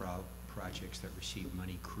rail projects that received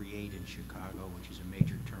money. Create in Chicago, which is a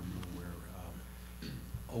major terminal where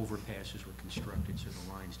overpasses were constructed so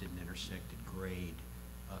the lines didn't intersect at grade.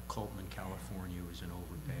 Coltman, California was an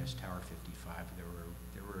overpass. Tower 55.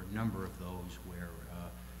 There were a number of those where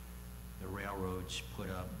the railroads put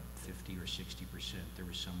up 50 or 60%. There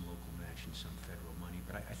was some local match and some federal money.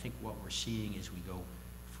 But I think what we're seeing as we go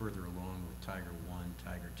further along with Tiger 1,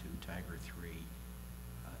 Tiger 2, Tiger 3,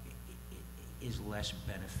 is less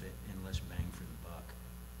benefit and less bang for the buck.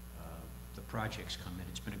 The projects come in.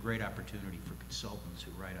 It's been a great opportunity for consultants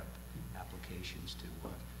who write up applications to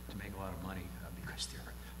make a lot of money because there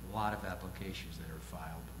are a lot of applications that are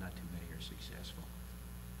filed, but not too many are successful.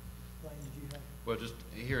 Blaine, did you have? Well, just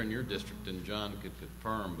here in your district, and John could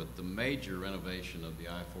confirm, but the major renovation of the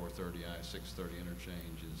I-430, I-630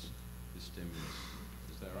 interchange is stimulus.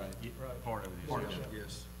 Is that right? Right. Part of it is. Part of it,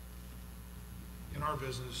 yes. In our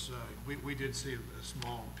business, we did see a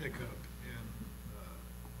small pickup in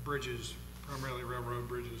bridges, primarily railroad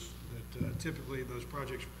bridges, that typically those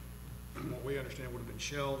projects, from what we understand, would have been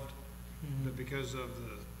shelved, but because of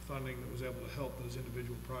the funding that was able to help those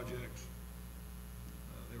individual projects,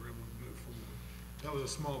 they were able to move forward. That was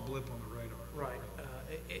a small blip on the radar. Right.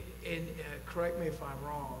 And correct me if I'm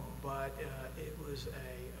wrong, but it was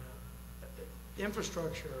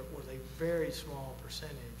infrastructure was a very small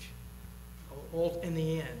percentage, in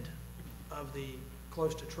the end, of the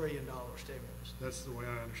close to $1 trillion stimulus. That's the way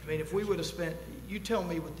I understand it. I mean, if we would have spent, you tell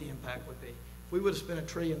me what the impact would be. If we would have spent $1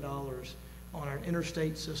 trillion on our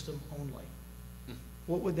interstate system only,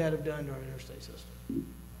 what would that have done to our interstate system?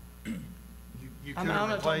 You I'm could not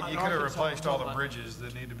have talking about Arkansas, replaced I'm all talking the about- bridges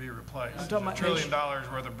that need to be replaced. I'm talking There's about $1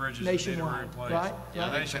 trillion worth of bridges that need to be nationwide, replaced. right? Yeah,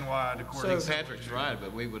 Right. nationwide, I according think to. Patrick's right,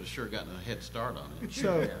 but we would have sure gotten a head start on it.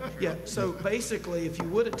 So, yeah, so basically, if you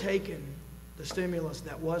would have taken the stimulus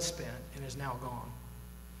that was spent and is now gone,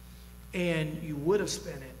 and you would have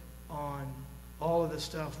spent it on all of the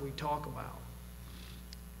stuff we talk about,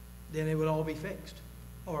 then it would all be fixed,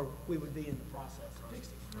 or we would be in the process of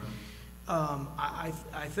fixing it.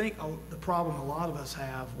 I think the problem a lot of us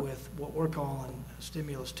have with what we're calling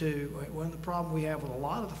stimulus two, one of the problem we have with a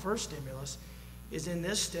lot of the first stimulus is in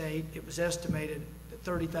this state, it was estimated that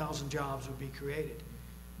 30,000 jobs would be created.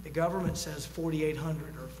 The government says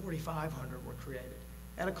 4,800 or 4,500 were created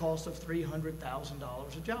at a cost of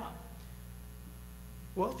 $300,000 a job.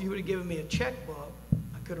 Well, if you would have given me a checkbook,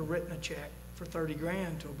 I could have written a check for 30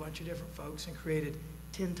 grand to a bunch of different folks and created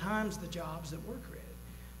 10 times the jobs that were created.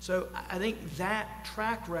 So I think that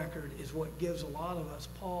track record is what gives a lot of us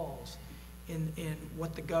pause in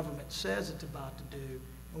what the government says it's about to do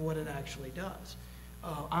and what it actually does.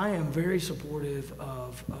 I am very supportive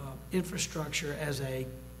of infrastructure as a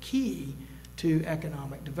key to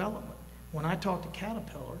economic development. When I talked to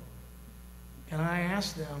Caterpillar and I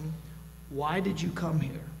asked them, why did you come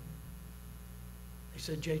here? They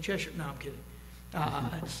said, Jay Cheshire. No, I'm kidding.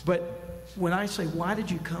 But when I say, why did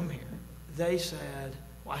you come here? They said,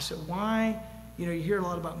 well, I said, why? You know, you hear a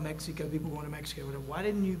lot about Mexico, people going to Mexico. Why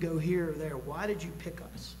didn't you go here or there? Why did you pick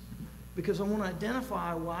us? Because I want to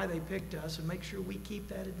identify why they picked us and make sure we keep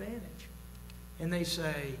that advantage. And they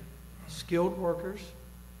say, skilled workers,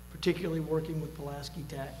 particularly working with Pulaski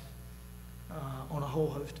Tech on a whole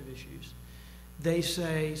host of issues. They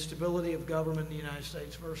say stability of government in the United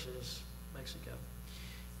States versus Mexico.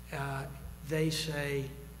 They say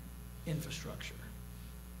infrastructure.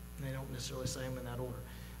 And they don't necessarily say them in that order.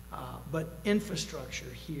 But infrastructure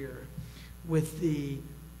here with the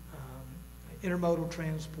intermodal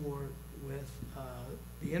transport, with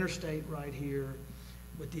the interstate right here,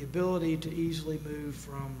 with the ability to easily move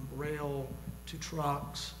from rail to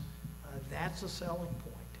trucks, that's a selling point.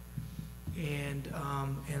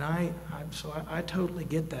 And I totally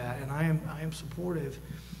get that, and I am supportive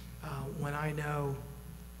when I know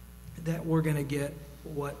that we're going to get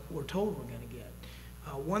what we're told we're going to get.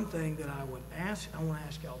 One thing that I want to ask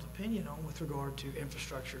y'all's opinion on with regard to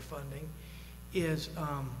infrastructure funding is,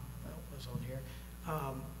 what's on here?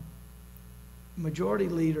 Majority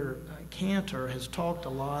Leader Cantor has talked a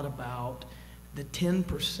lot about the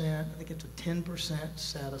 10%, I think it's a 10%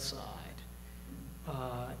 set aside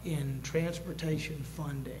in transportation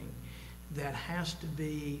funding that has to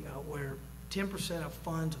be where 10% of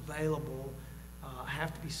funds available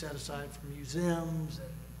have to be set aside for museums and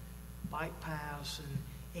bike paths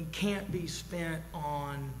and can't be spent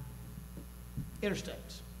on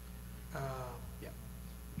interstates. Yeah,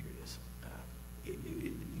 here it is.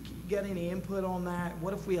 You got any input on that?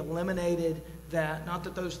 What if we eliminated that? Not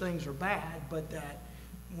that those things are bad, but that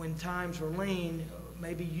when times are lean,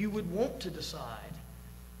 maybe you would want to decide,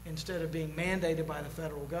 instead of being mandated by the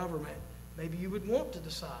federal government, maybe you would want to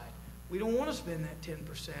decide, we don't want to spend that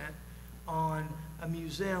 10% on a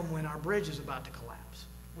museum when our bridge is about to collapse.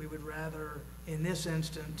 We would rather, in this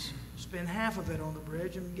instance, spend half of it on the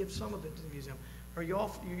bridge and give some of it to the museum. Are you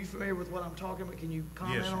familiar with what I'm talking about? Can you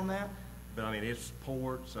comment Yes, on that? But I mean, it's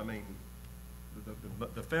ports, I mean,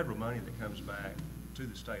 the federal money that comes back to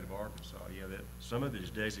the state of Arkansas, yeah, that, some of it is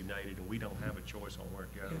designated and we don't have a choice on where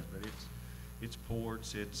it goes, Yeah. but it's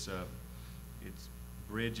ports, it's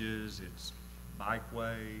bridges, it's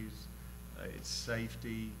bikeways, it's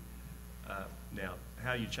safety, Now,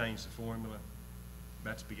 how you change the formula,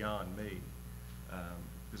 that's beyond me,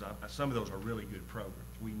 because some of those are really good programs.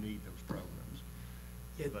 We need those programs.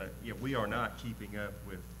 But yeah, we are not keeping up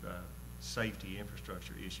with safety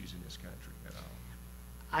infrastructure issues in this country at all.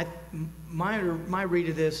 My read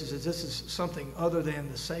of this is that this is something other than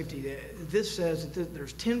the safety. This says that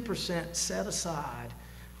there's 10% set aside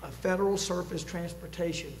of federal surface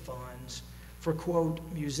transportation funds for, quote,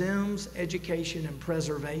 museums, education, and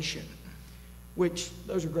preservation, which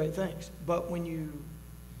those are great things. But when you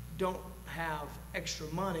don't have extra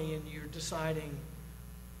money and you're deciding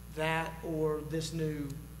that or this new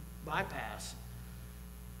bypass,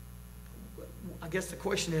 I guess the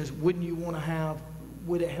question is, wouldn't you want to have,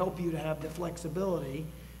 would it help you to have the flexibility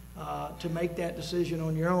to make that decision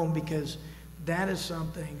on your own? Because that is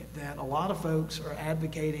something that a lot of folks are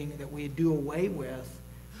advocating that we do away with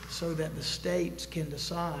so that the states can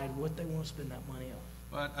decide what they want to spend that money on.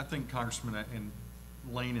 Well, I think Congressman and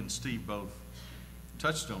Lane and Steve both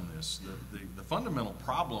touched on this. The fundamental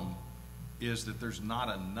problem is that there's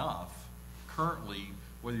not enough currently,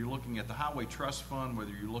 whether you're looking at the Highway Trust Fund,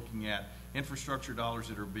 whether you're looking at infrastructure dollars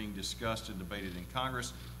that are being discussed and debated in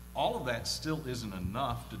Congress, all of that still isn't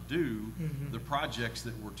enough to do the projects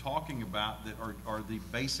that we're talking about that are the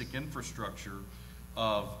basic infrastructure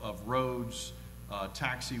of roads,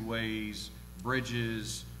 taxiways,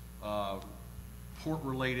 bridges,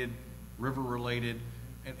 port-related, river-related.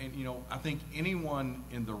 And you know, I think anyone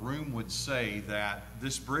in the room would say that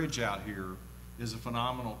this bridge out here is a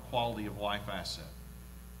phenomenal quality of life asset,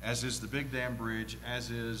 as is the Big Dam Bridge,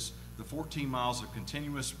 as is the 14 miles of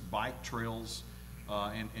continuous bike trails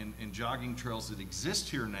and jogging trails that exist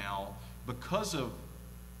here now because of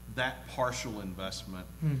that partial investment.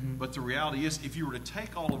 But the reality is, if you were to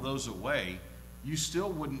take all of those away, you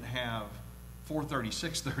still wouldn't have 430,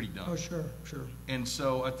 630 done. Oh, sure, sure. And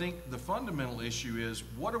so I think the fundamental issue is,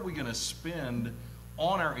 what are we going to spend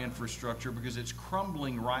on our infrastructure, because it's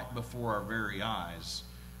crumbling right before our very eyes?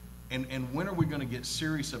 And when are we going to get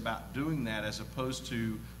serious about doing that, as opposed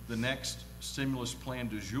to the next stimulus plan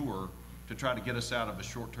du jour to try to get us out of a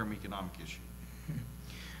short-term economic issue?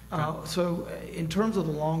 So in terms of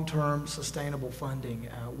the long-term sustainable funding,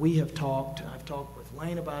 I've talked with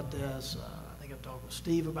Lane about this, I think I've talked with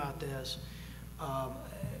Steve about this.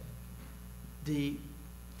 The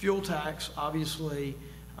fuel tax obviously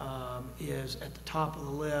is at the top of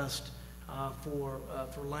the list for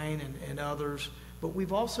Lane and others, but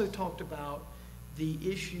we've also talked about the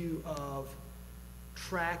issue of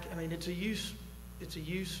it's a use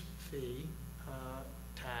fee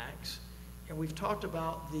tax, and we've talked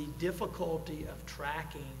about the difficulty of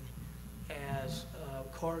tracking as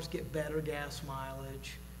cars get better gas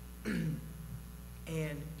mileage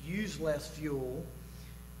and use less fuel.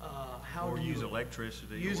 Or use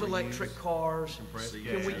electricity. Use or electric cars. compressed Can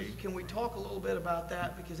gas. we talk a little bit about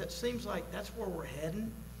that? Because it seems like that's where we're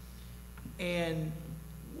heading. And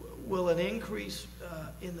will an increase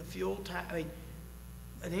in the fuel tax,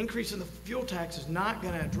 an increase in the fuel tax is not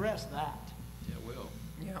going to address that. Yeah, it will.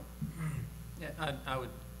 Yeah, I would.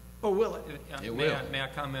 Or will it? It May will. I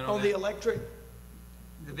comment on On that? the electric?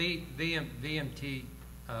 The VMT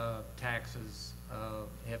taxes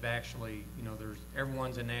have actually,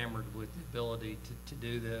 everyone's enamored with the ability to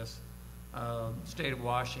do this. State of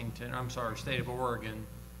Oregon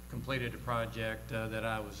completed a project that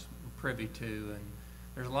I was privy to, and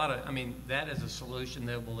there's a lot of, that is a solution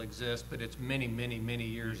that will exist, but it's many, many, many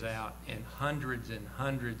years out, and hundreds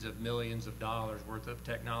of millions of dollars worth of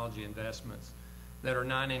technology investments that are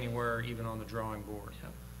not anywhere even on the drawing board.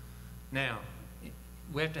 Now,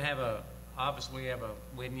 we have to have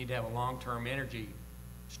we need to have a long-term energy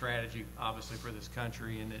strategy, obviously, for this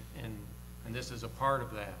country, and this is a part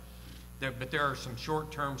of that. But there are some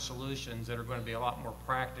short-term solutions that are going to be a lot more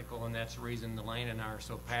practical, and that's the reason Elaine and I are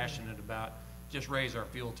so passionate about just raise our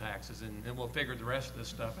fuel taxes, and then we'll figure the rest of this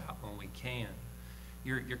stuff out when we can.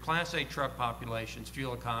 Your Class A truck population's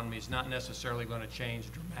fuel economy is not necessarily going to change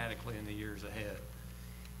dramatically in the years ahead.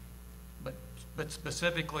 But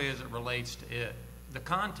specifically as it relates to it, the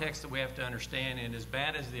context that we have to understand, and as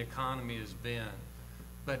bad as the economy has been,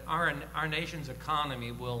 but our nation's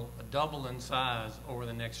economy will double in size over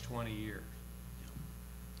the next 20 years.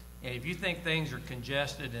 And if you think things are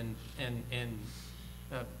congested and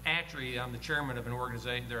actually, I'm the chairman of an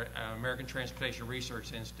organization, the American Transportation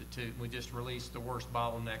Research Institute. We just released the worst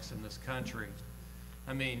bottlenecks in this country.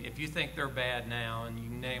 If you think they're bad now, and you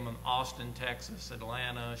can name them Austin, Texas,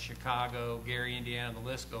 Atlanta, Chicago, Gary, Indiana, the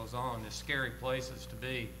list goes on. They're scary places to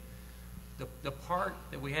be. The part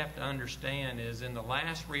that we have to understand is in the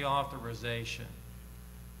last reauthorization,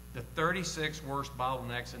 The 36 worst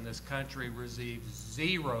bottlenecks in this country receive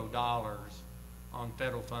 $0 on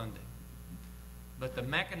federal funding. But the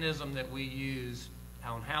mechanism that we use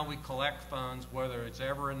on how we collect funds, whether it's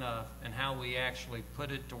ever enough, and how we actually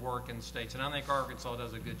put it to work in the states. And I think Arkansas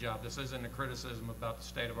does a good job. This isn't a criticism about the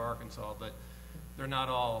state of Arkansas, but they're not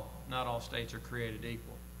all states are created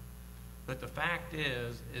equal. But the fact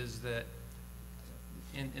is that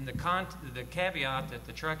in the caveat that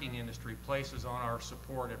the trucking industry places on our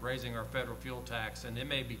support at raising our federal fuel tax, and it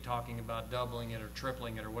may be talking about doubling it or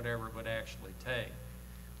tripling it or whatever it would actually take,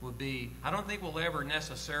 would be, I don't think we'll ever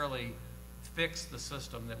necessarily fix the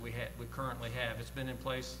system that we currently have. It's been in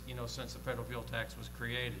place, you know, since the federal fuel tax was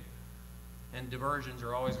created, and diversions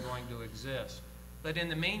are always going to exist. But in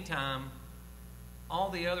the meantime, all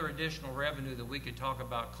the other additional revenue that we could talk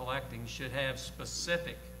about collecting should have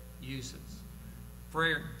specific uses.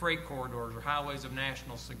 Freight corridors or highways of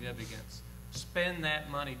national significance. Spend that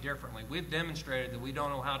money differently. We've demonstrated that we don't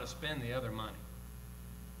know how to spend the other money.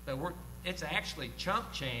 But it's actually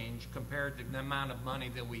chump change compared to the amount of money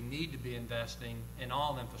that we need to be investing in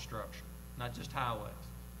all infrastructure, not just highways.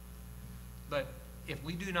 But if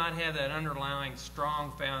we do not have that underlying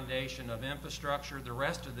strong foundation of infrastructure, the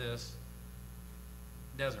rest of this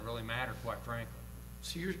doesn't really matter, quite frankly.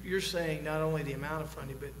 So you're saying not only the amount of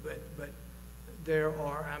funding, but there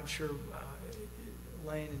are, I'm sure,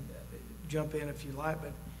 Lane, jump in if you like,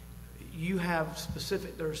 but you have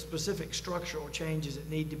there are specific structural changes that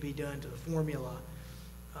need to be done to the formula,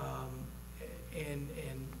 and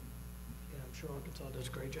I'm sure Arkansas does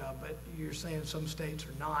a great job, but you're saying some states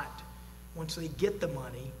are not. Once they get the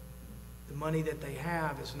money that they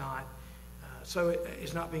have is not, so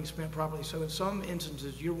it's not being spent properly. So in some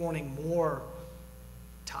instances, you're wanting more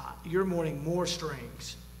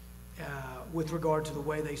strings with regard to the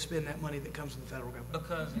way they spend that money that comes from the federal government.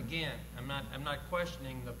 Because again, I'm not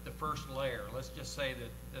questioning the first layer. Let's just say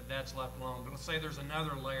that's left alone. But let's say there's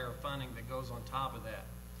another layer of funding that goes on top of that.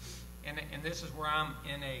 And this is where I'm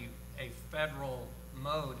in a federal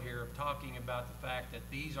mode here of talking about the fact that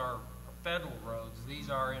these are federal roads. These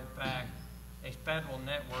are in fact a federal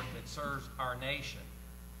network that serves our nation.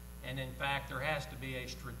 And in fact, there has to be a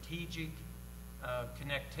strategic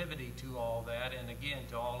connectivity to all that, and again,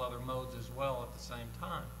 to all other modes as well at the same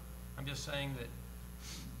time. I'm just saying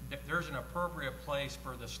that there's an appropriate place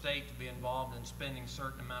for the state to be involved in spending a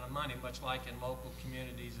certain amount of money, much like in local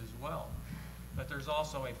communities as well. But there's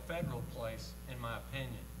also a federal place, in my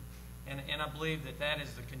opinion. And I believe that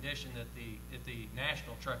is the condition that the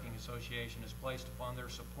National Trucking Association has placed upon their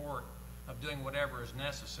support of doing whatever is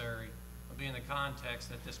necessary, of being in the context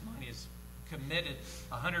that this money is committed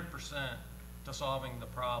 100% to solving the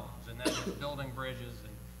problems, and that is building bridges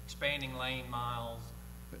and expanding lane miles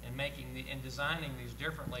and designing these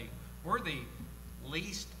differently. We're the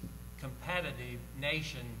least competitive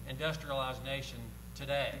nation, industrialized nation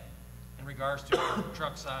today in regards to our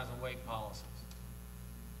truck size and weight policies.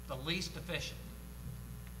 The least efficient.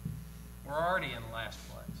 We're already in last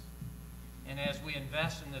place. And as we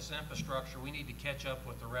invest in this infrastructure, we need to catch up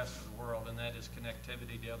with the rest of the world, and that is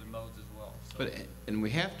connectivity to other modes as well. So. And we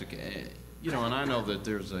have to, you know, and I know that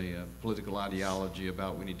there's a political ideology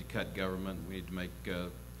about we need to cut government, we need to make,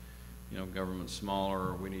 you know, government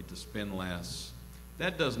smaller, we need to spend less.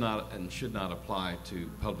 That does not and should not apply to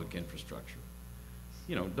public infrastructure.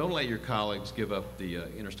 You know, don't let your colleagues give up the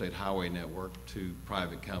interstate highway network to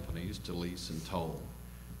private companies to lease and toll.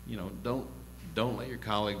 You know, don't let your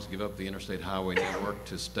colleagues give up the interstate highway network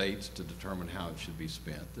to states to determine how it should be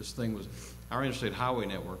spent. Our interstate highway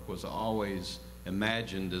network was always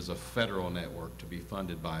imagined as a federal network to be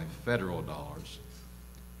funded by federal dollars.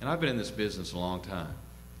 And I've been in this business a long time.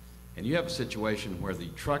 And you have a situation where the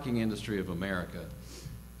trucking industry of America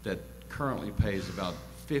that currently pays about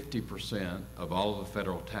 50% of all of the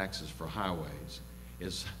federal taxes for highways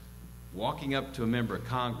is walking up to a member of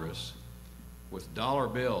Congress with dollar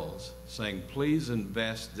bills saying, please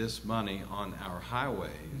invest this money on our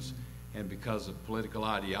highways. And because of political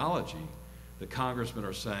ideology, the congressmen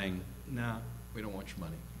are saying, no, we don't want your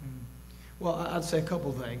money. Well, I'd say a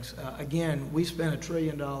couple things. Again, we spent $1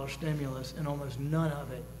 trillion stimulus, and almost none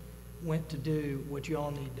of it went to do what you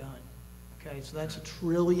all need done. Okay, so that's $1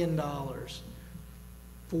 trillion,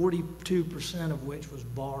 42% of which was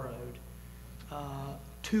borrowed.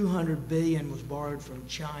 $200 billion was borrowed from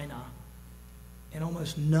China, and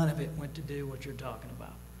almost none of it went to do what you're talking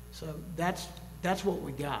about. So that's what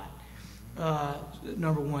we got,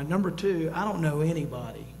 number one. Number two, I don't know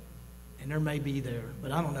anybody, and there may be there,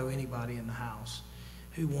 but I don't know anybody in the House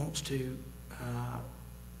who wants to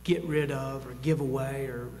get rid of or give away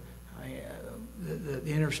or the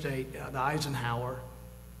interstate, the Eisenhower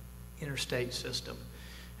interstate system.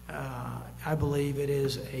 I believe it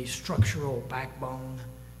is a structural backbone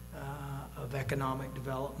of economic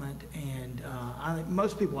development, and I think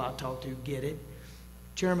most people I talk to get it.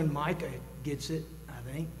 Chairman Micah gets it,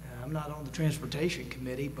 I think. I'm not on the transportation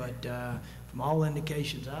committee, but from all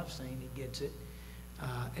indications I've seen, he gets it.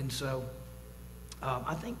 And so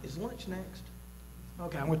I think, is lunch next?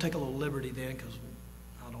 Okay, I'm going to take a little liberty then because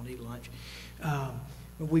I don't eat lunch.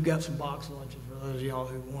 We've got some box lunches for those of y'all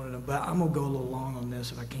who wanted them, but I'm going to go a little long on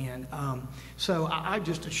this if I can. So I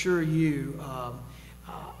just assure you,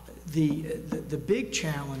 the big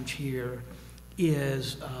challenge here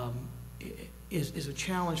is a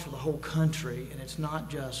challenge for the whole country, and it's not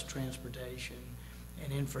just transportation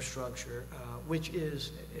and infrastructure, which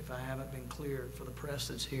is, if I haven't been clear for the press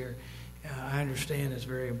that's here, I understand is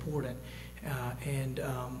very important. And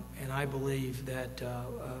I believe that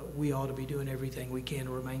we ought to be doing everything we can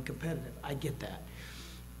to remain competitive. I get that.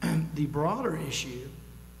 The broader issue,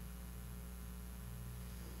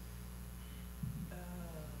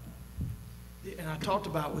 and I talked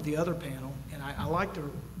about with the other panel, and I like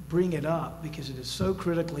to bring it up because it is so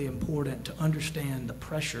critically important to understand the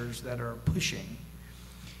pressures that are pushing.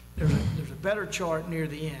 There's a better chart near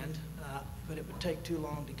the end, but it would take too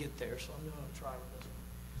long to get there, so I'm going to try with this one.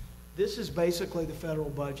 This is basically the federal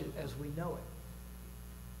budget as we know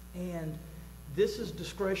it. And this is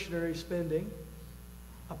discretionary spending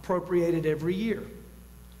appropriated every year.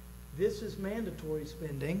 This is mandatory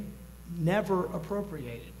spending, never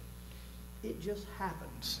appropriated. It just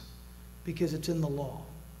happens because it's in the law.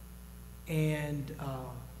 And,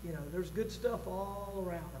 you know, there's good stuff all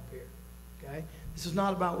around up here, okay? This is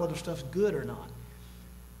not about whether stuff's good or not.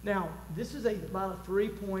 Now, this is about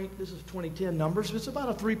a this is 2010 numbers, but it's about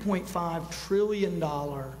a $3.5 trillion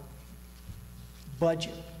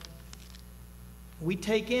budget. We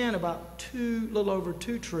take in about little over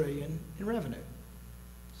 $2 trillion in revenue.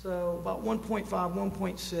 So about 1.5,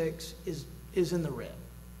 1.6 is in the red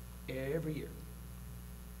every year,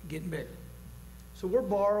 getting bigger. So we're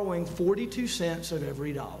borrowing 42 cents of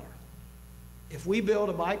every dollar. If we build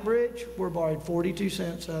a bike bridge, we're borrowing 42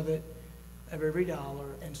 cents of every dollar,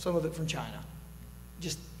 and some of it from China,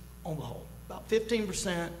 just on the whole. About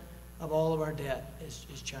 15% of all of our debt is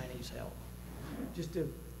Chinese held. Just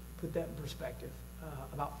to put that in perspective,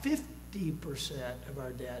 about 50% of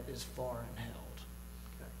our debt is foreign held.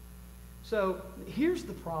 Okay. So here's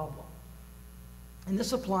the problem, and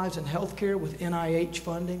this applies in healthcare with NIH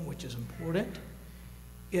funding, which is important.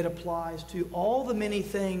 It applies to all the many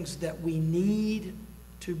things that we need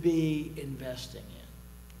to be investing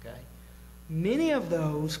in, okay? Many of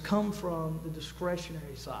those come from the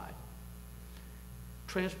discretionary side.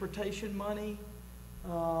 Transportation money,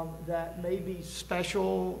 that may be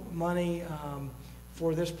special money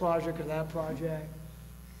for this project or that project.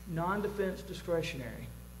 Non-defense discretionary.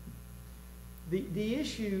 The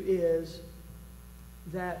issue is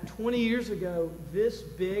that 20 years ago, this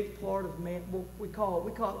big part of well, we call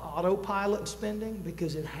it autopilot spending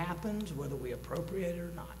because it happens whether we appropriate it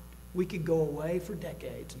or not. We could go away for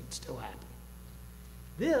decades and it still happen.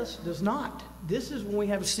 This does not. This is when we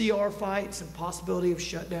have CR fights and possibility of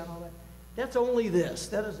shutdown, all that. That's only this.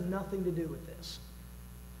 That has nothing to do with this.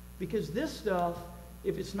 Because this stuff,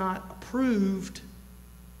 if it's not approved,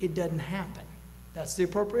 it doesn't happen. That's the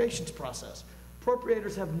appropriations process.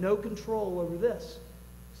 Appropriators have no control over this.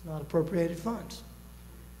 It's not appropriated funds.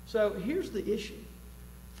 So here's the issue.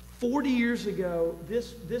 40 years ago,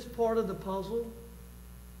 this part of the puzzle,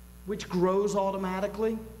 which grows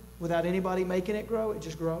automatically without anybody making it grow, it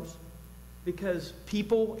just grows. Because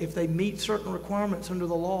people, if they meet certain requirements under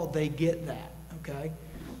the law, they get that, okay?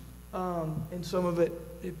 And some of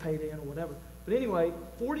it paid in or whatever. But anyway,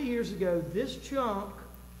 40 years ago, this chunk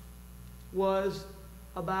was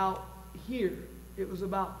about here. It was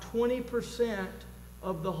about 20%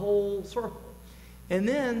 of the whole circle. And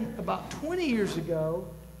then about 20 years ago,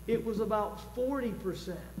 it was about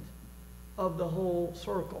 40% of the whole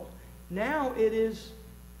circle. Now it is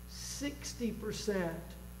 60%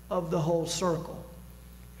 of the whole circle.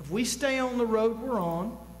 If we stay on the road we're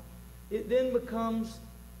on, it then becomes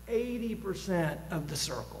 80% of the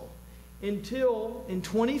circle. Until in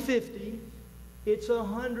 2050, it's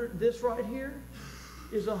 100, this right here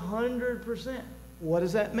is 100%. What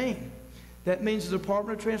does that mean? That means the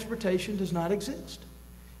Department of Transportation does not exist.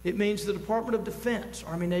 It means the Department of Defense,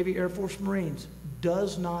 Army, Navy, Air Force, Marines,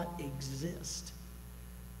 does not exist.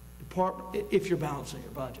 If you're balancing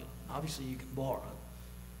your budget. Obviously, you can borrow,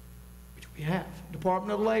 which we have.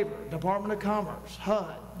 Department of Labor, Department of Commerce,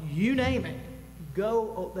 HUD, you name it,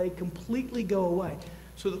 they completely go away.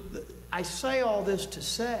 So I say all this to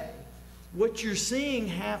say what you're seeing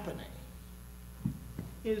happening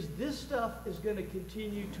is this stuff is going to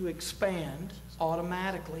continue to expand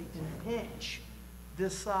automatically and pinch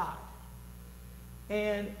this side.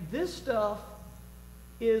 And this stuff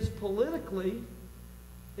is politically,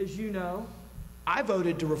 as you know, I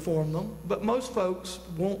voted to reform them, but most folks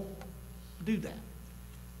won't do that,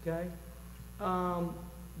 okay?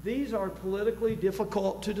 These are politically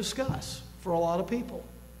difficult to discuss for a lot of people.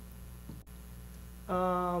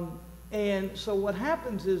 And so what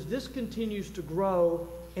happens is this continues to grow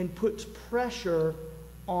and puts pressure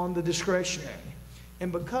on the discretionary.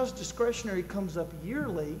 And because discretionary comes up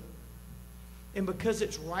yearly, and because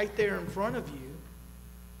it's right there in front of you,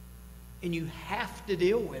 and you have to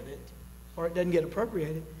deal with it, or it doesn't get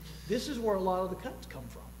appropriated, this is where a lot of the cuts come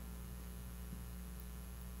from.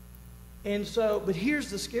 And so, but here's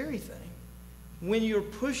the scary thing. When you're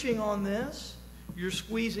pushing on this, you're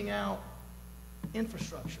squeezing out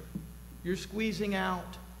infrastructure. You're squeezing out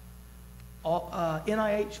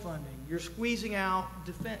NIH funding. You're squeezing out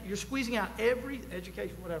defense. You're squeezing out every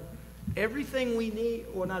education, whatever. Everything we need,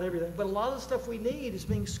 or not everything, but a lot of the stuff we need is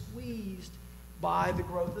being squeezed by the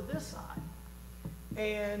growth of this side.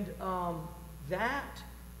 And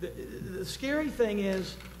the scary thing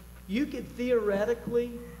is you could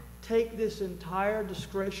theoretically take this entire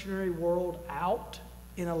discretionary world out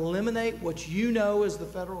and eliminate what you know as the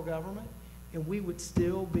federal government, and we would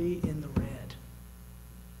still be in the red.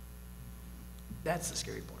 That's the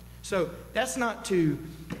scary point. So that's not to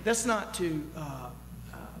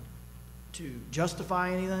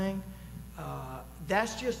justify anything.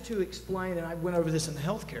 That's just to explain, and I went over this in the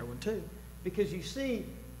healthcare one too, because you see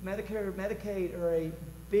Medicare and Medicaid are a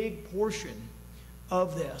big portion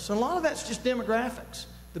of this. And a lot of that's just demographics.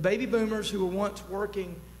 The baby boomers who were once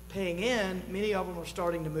working, paying in, many of them are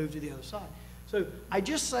starting to move to the other side. So I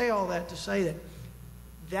just say all that to say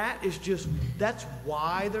that's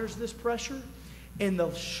why there's this pressure. And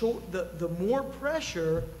the more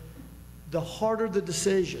pressure, the harder the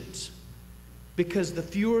decisions, because the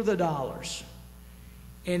fewer the dollars.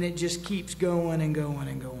 And it just keeps going and going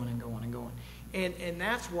and going and going and going. And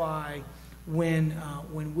that's why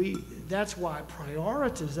that's why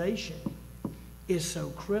prioritization is so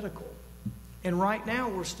critical. And right now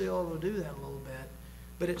we're still able to do that a little bit.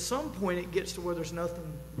 But at some point it gets to where there's nothing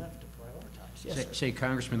left to prioritize. Yes, sir. Say,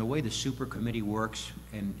 Congressman, the way the super committee works,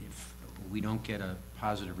 and if we don't get a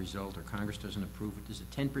positive result or Congress doesn't approve it, does the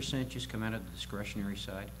 10% just come out of the discretionary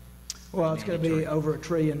side? Well, it's going to be over $1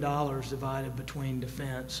 trillion divided between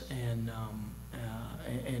defense and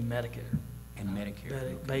Medicare. And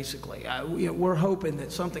Medicare. Basically. We're hoping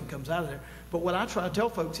that something comes out of there. But what I try to tell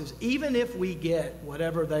folks is even if we get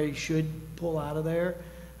whatever they should pull out of there,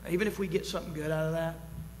 even if we get something good out of that,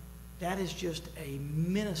 that is just a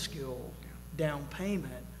minuscule down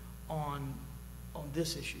payment on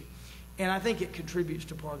this issue. And I think it contributes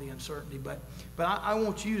to part of the uncertainty. But I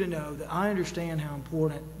want you to know that I understand how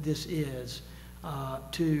important this is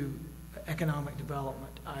to economic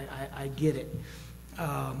development. I get it.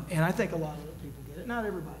 And I think a lot of other people get it. Not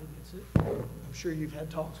everybody gets it. I'm sure you've had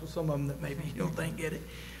talks with some of them that maybe you don't think get it.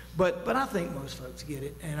 But I think most folks get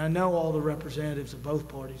it. And I know all the representatives of both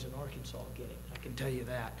parties in Arkansas get it. I can tell you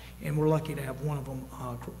that. And we're lucky to have one of them,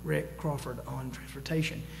 Rick Crawford, on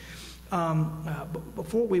transportation. But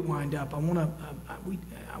before we wind up, I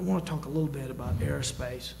want to talk a little bit about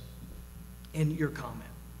aerospace and your comment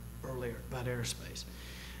earlier about aerospace.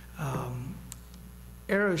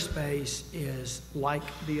 Aerospace is, like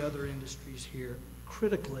the other industries here,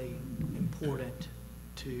 critically important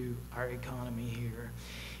to our economy here.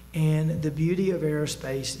 And the beauty of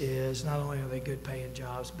aerospace is not only are they good paying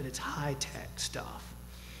jobs, but it's high-tech stuff.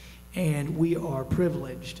 And we are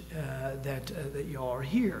privileged that y'all are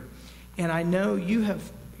here. And I know you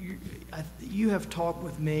have talked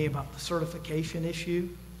with me about the certification issue.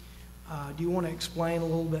 Do you want to explain a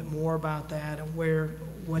little bit more about that and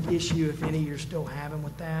what issue, if any, you're still having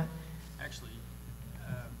with that? Actually,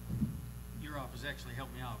 your office actually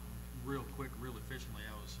helped me out real quick, real efficiently.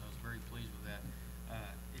 I was very pleased with that.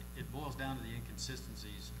 It boils down to the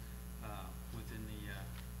inconsistencies within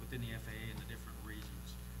the FAA and the different regions.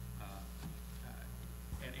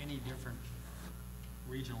 At any different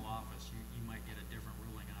regional office, you might get a different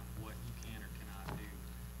ruling on what you can or cannot do.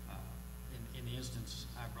 In the instance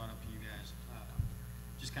I brought up to you guys,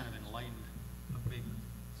 just kind of enlightened a big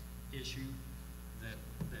issue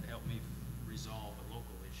that helped me resolve a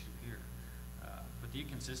local issue here. But the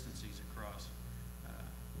inconsistencies across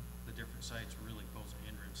the different sites really pose a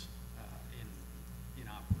hindrance in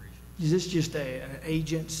operations. Is this just an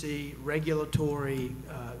agency regulatory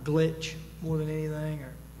glitch more than anything?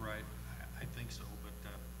 Or? Right, I think so. But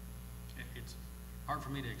hard for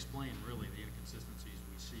me to explain really the inconsistencies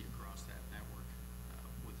we see across that network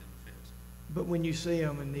within the feds. But when you see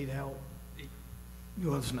them and need help, you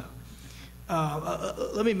let us know.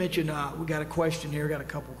 Let me mention, we got a question here, got a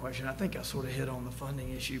couple of questions. I think I sort of hit on the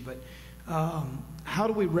funding issue, but how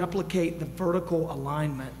do we replicate the vertical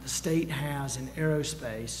alignment the state has in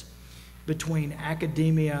aerospace between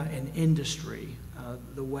academia and industry,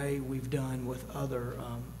 the way we've done with other,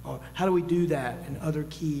 or how do we do that in other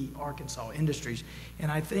key Arkansas industries?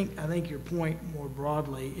 And I think your point more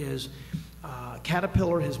broadly is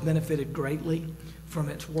Caterpillar has benefited greatly from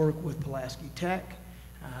its work with Pulaski Tech.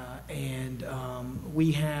 And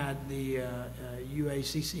we had the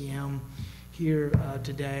UACCM here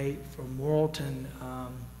today from Morrilton,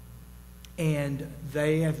 and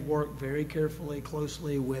they have worked very carefully,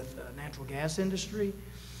 closely with natural gas industry.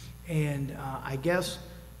 And I guess,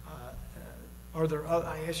 are there other,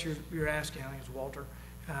 I guess you're asking, I think it's Walter,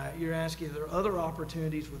 you're asking, are there other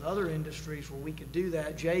opportunities with other industries where we could do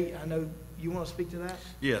that? Jay, I know you want to speak to that?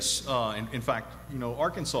 Yes. In fact, you know,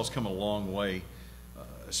 Arkansas has come a long way,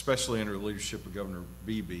 especially under the leadership of Governor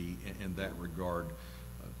Beebe in that regard.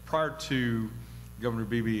 Prior to Governor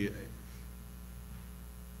Beebe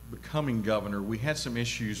becoming governor, we had some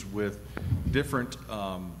issues with different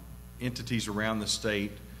entities around the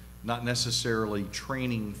state not necessarily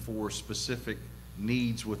training for specific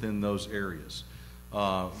needs within those areas.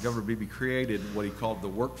 Governor Beebe created what he called the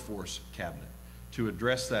workforce cabinet to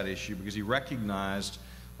address that issue because he recognized,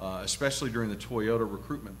 especially during the Toyota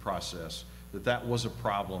recruitment process, that was a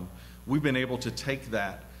problem. We've been able to take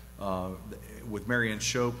that with Marianne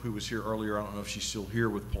Shope, who was here earlier. I don't know if she's still here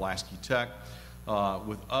with Pulaski Tech,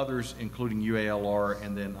 with others, including UALR,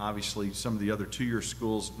 and then obviously some of the other two-year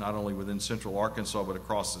schools, not only within Central Arkansas, but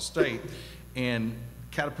across the state. And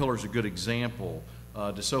Caterpillar's a good example.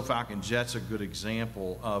 Dassault Falcon Jet's a good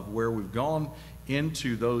example of where we've gone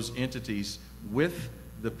into those entities with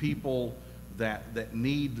the people that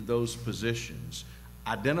need those positions,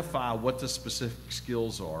 identify what the specific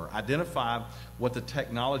skills are, identify what the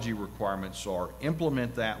technology requirements are,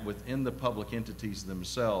 implement that within the public entities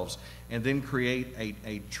themselves, and then create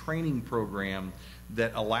a training program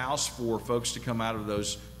that allows for folks to come out of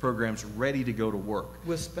those programs ready to go to work.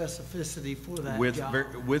 With specificity for that job.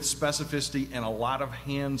 With specificity and a lot of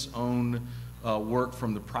hands-on work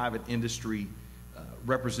from the private industry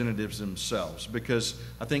representatives themselves. Because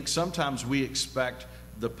I think sometimes we expect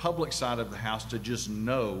the public side of the house to just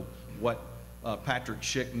know what Patrick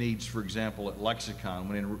Schick needs, for example, at Lexicon,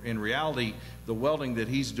 when in reality, the welding that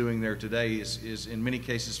he's doing there today is in many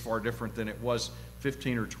cases far different than it was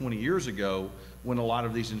 15 or 20 years ago when a lot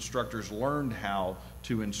of these instructors learned how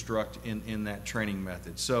to instruct in that training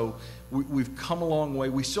method. So we've come a long way.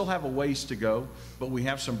 We still have a ways to go, but we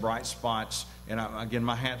have some bright spots. And again,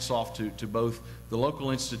 my hat's off to both the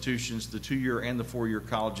local institutions, the two-year and the four-year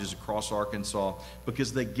colleges across Arkansas,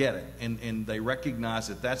 because they get it and they recognize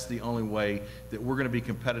that that's the only way that we're going to be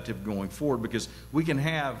competitive going forward, because we can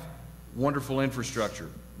have wonderful infrastructure,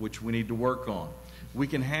 which we need to work on. We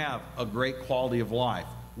can have a great quality of life,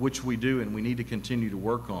 which we do and we need to continue to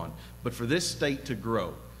work on. But for this state to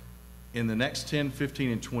grow in the next 10, 15,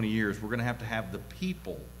 and 20 years, we're going to have the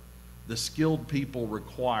people, the skilled people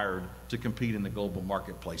required to compete in the global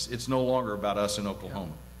marketplace. It's no longer about us in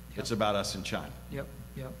Oklahoma. Yep. It's about us in China. Yep,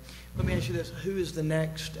 yep. Let me ask you this. Who is the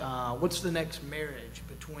next, what's the next marriage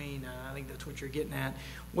between, I think that's what you're getting at,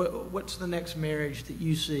 what's the next marriage that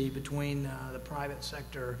you see between the private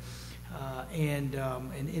sector and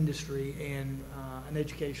industry and an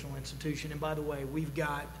educational institution? And by the way, we've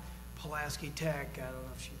got Pulaski Tech, I don't know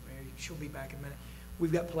if she'll be back in a minute.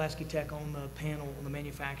 We've got Pulaski Tech on the panel, on the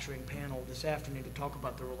manufacturing panel this afternoon to talk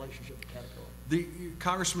about the relationship with Caterpillar.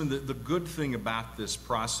 Congressman, the good thing about this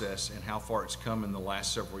process and how far it's come in the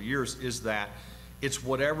last several years is that it's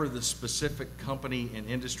whatever the specific company and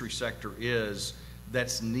industry sector is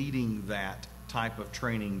that's needing that type of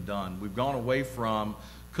training done. We've gone away from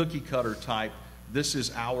cookie cutter type, this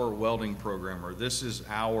is our welding program, or this is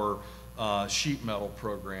our sheet metal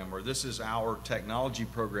program, or this is our technology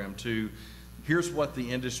program, to here's what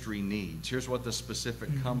the industry needs, here's what the specific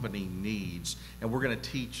company needs, and we're going to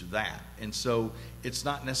teach that. And so it's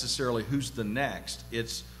not necessarily who's the next,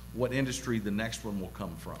 it's what industry the next one will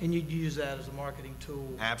come from. And you'd use that as a marketing tool.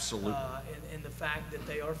 Absolutely. And the fact that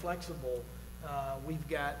they are flexible. We've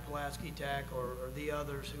got Pulaski Tech or the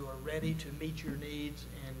others who are ready to meet your needs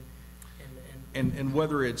and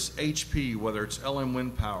whether it's HP, whether it's LM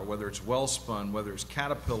Wind Power, whether it's Wellspun, whether it's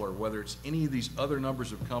Caterpillar, whether it's any of these other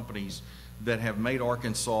numbers of companies that have made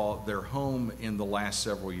Arkansas their home in the last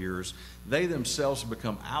several years, they themselves have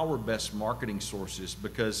become our best marketing sources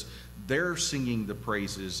because they're singing the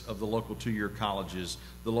praises of the local 2-year colleges,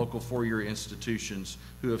 the local 4-year institutions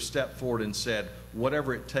who have stepped forward and said,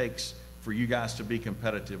 whatever it takes for you guys to be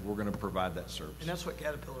competitive, we're going to provide that service. And that's what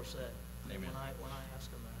Caterpillar said when I asked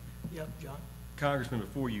them that. Yep, John? Congressman,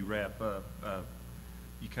 before you wrap up,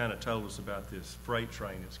 you kind of told us about this freight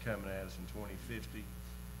train that's coming at us in 2050.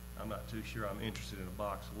 I'm not too sure I'm interested in a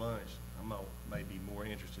box of lunch. I'm maybe more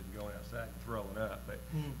interested in going outside and throwing up. But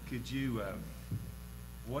could you,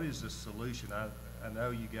 what is the solution? I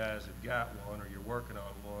know you guys have got one or you're working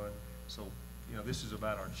on one. So, you know, this is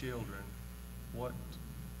about our children. What,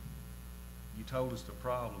 you told us the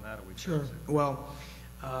problem. How do we fix it? Well,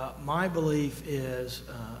 my belief is,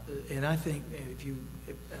 and I think if you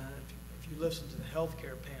listen to the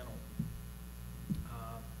healthcare panel,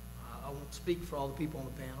 I won't speak for all the people on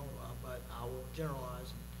the panel, but I will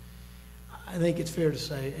generalize. I think it's fair to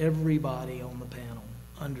say everybody on the panel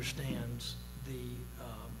understands the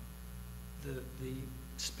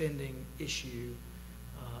spending issue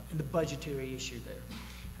and the budgetary issue there.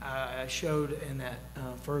 I showed in that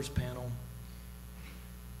first panel,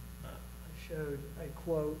 I showed a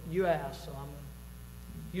quote. You asked, so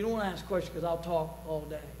you don't want to ask questions because I'll talk all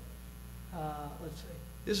day. Let's see.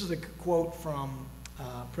 This is a quote from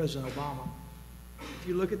President Obama. If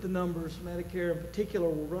you look at the numbers, Medicare in particular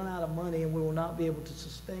will run out of money and we will not be able to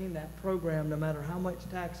sustain that program no matter how much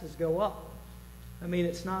taxes go up. I mean,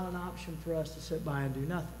 it's not an option for us to sit by and do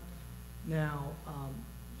nothing. Now,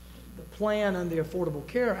 the plan under the Affordable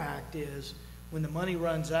Care Act is when the money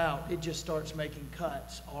runs out, it just starts making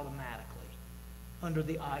cuts automatically under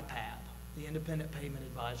the IPAB, the Independent Payment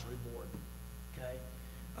Advisory Board. Okay?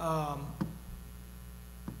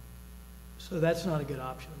 So that's not a good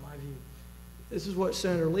option in my view. This is what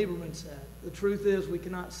Senator Lieberman said. The truth is we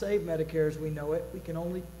cannot save Medicare as we know it. We can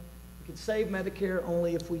save Medicare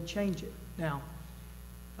only if we change it. Now,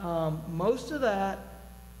 most of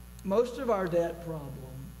our debt problem,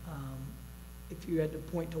 if you had to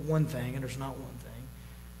point to one thing, and there's not one thing,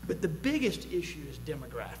 but the biggest issue is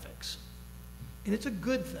demographics. And it's a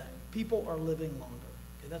good thing. People are living longer.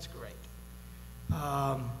 Okay, that's great.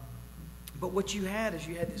 But what you had is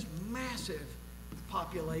you had this massive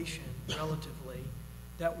population, relatively,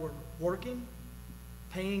 that were working,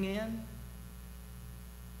 paying in,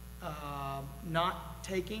 not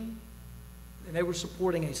taking, and they were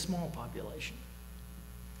supporting a small population.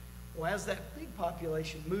 Well, as that big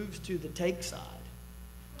population moves to the take side,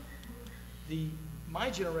 my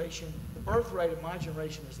generation, the birth rate of my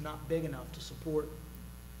generation is not big enough to support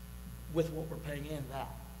with what we're paying in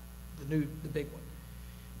the big one.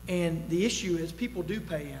 And the issue is people do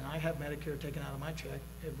pay in. I have Medicare taken out of my check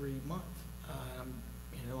every month,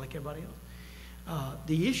 like everybody else.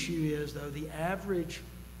 The issue is, though, the average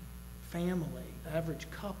family, the average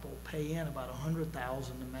couple pay in about $100,000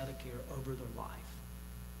 to Medicare over their life.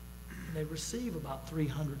 And they receive about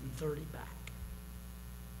 $330 back.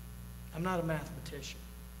 I'm not a mathematician,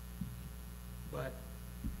 but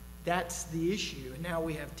that's the issue. And now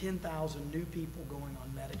we have 10,000 new people going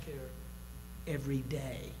on Medicare every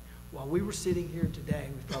day. While we were sitting here today,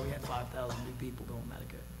 we've probably had 5,000 new people go on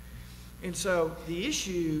Medicare. And so the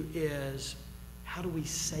issue is, how do we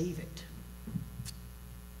save it?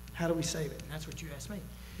 How do we save it? And that's what you asked me.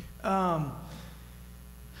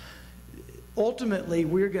 Ultimately,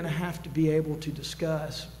 we're going to have to be able to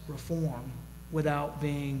discuss reform without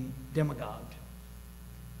being demagogued.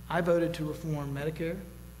 I voted to reform Medicare,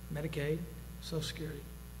 Medicaid, Social Security.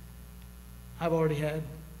 I've already had,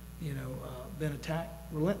 been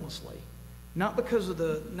attacked relentlessly, not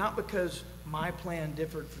because my plan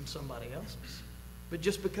differed from somebody else's, but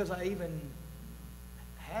just because I even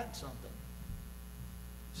had something.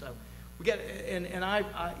 So we got, and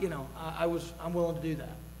I'm willing to do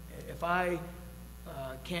that. If I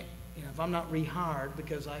can't, if I'm not rehired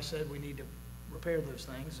because I said we need to repair those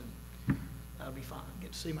things, and that'll be fine.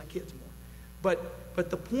 Get to see my kids more. But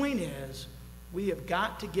the point is, we have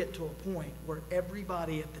got to get to a point where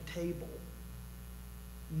everybody at the table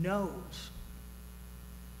knows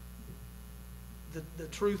the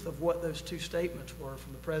truth of what those two statements were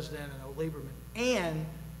from the President and Lieberman, and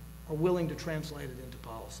are willing to translate it into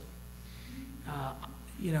policy.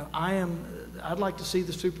 I'd like to see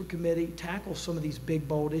the super committee tackle some of these big,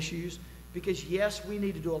 bold issues, because yes, we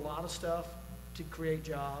need to do a lot of stuff to create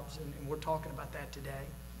jobs, and we're talking about that today.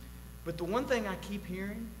 But the one thing I keep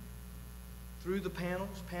hearing through the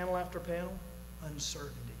panels, panel after panel,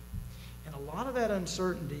 uncertainty. And a lot of that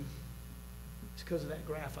uncertainty is because of that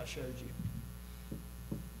graph I showed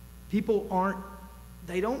you. People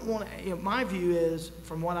they don't want to, my view is,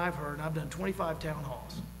 from what I've heard, and I've done 25 town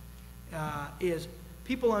halls, is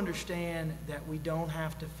people understand that we don't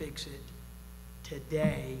have to fix it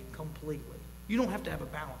today completely. You don't have to have a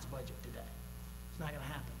balanced budget today. It's not going to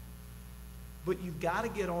happen. But you've got to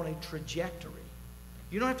get on a trajectory.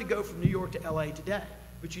 You don't have to go from New York to LA today,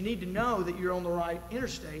 but you need to know that you're on the right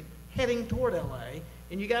interstate heading toward LA,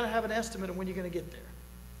 and you got to have an estimate of when you're going to get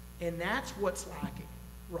there. And that's what's lacking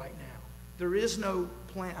right now. There is no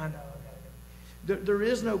plan. I know. There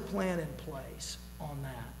is no plan in place on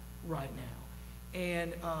that right now.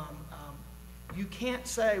 And you can't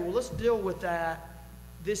say, well, let's deal with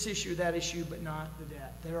this issue, that issue, but not the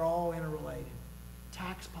debt. They're all interrelated.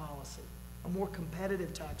 Tax policy, a more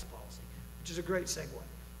competitive tax policy, which is a great segue.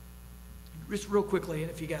 Just real quickly, and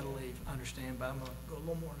if you got to leave, I understand, but I'm going to go a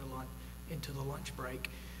little more into the lunch break.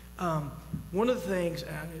 One of the things,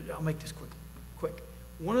 and I'll make this quick.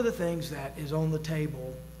 One of the things that is on the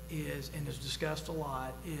table is, and is discussed a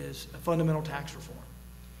lot, is a fundamental tax reform.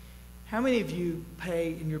 How many of you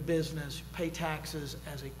pay in your business, pay taxes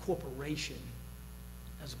as a corporation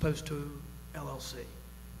as opposed to LLC?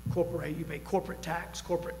 You pay corporate tax.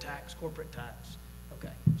 Okay,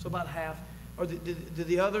 so about half. Or do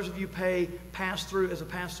the others of you pay pass-through as a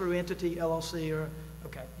pass-through entity, LLC, or,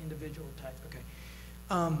 okay, individual tax, okay.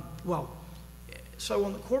 So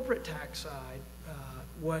on the corporate tax side,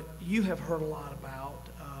 what you have heard a lot about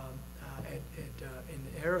in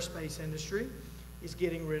the aerospace industry is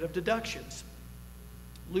getting rid of deductions,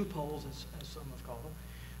 loopholes, as some have called them.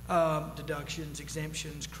 Deductions,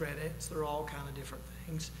 exemptions, credits, they're all kind of different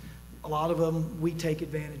things. A lot of them we take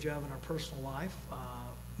advantage of in our personal life.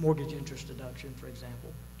 Mortgage interest deduction, for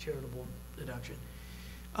example, charitable deduction.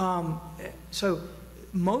 So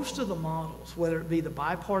most of the models, whether it be the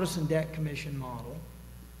bipartisan debt commission model,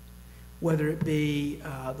 whether it be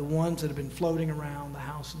the ones that have been floating around the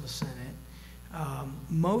House and the Senate,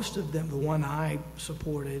 most of them, the one I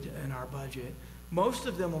supported in our budget, most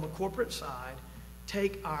of them on the corporate side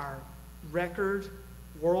take our record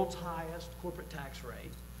world's highest corporate tax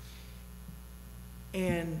rate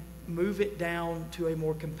and move it down to a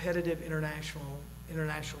more competitive internationally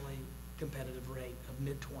competitive rate of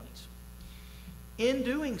mid-20s. In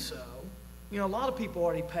doing so, a lot of people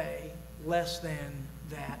already pay less than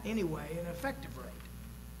that anyway, an effective rate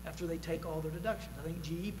after they take all their deductions. I think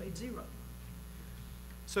GE paid 0.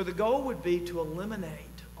 So the goal would be to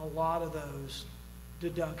eliminate a lot of those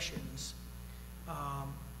deductions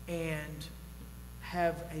and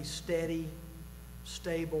have a steady,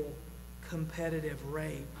 stable, competitive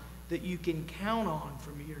rate that you can count on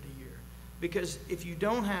from year to year. Because if you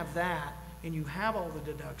don't have that and you have all the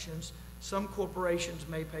deductions, some corporations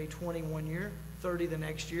may pay 20 one year, 30 the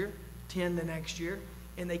next year, 10 the next year,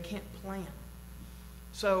 and they can't plan.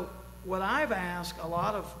 So what I've asked a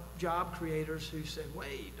lot of job creators who said,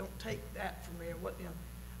 wait, don't take that from me,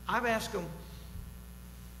 I've asked them,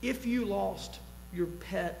 if you lost your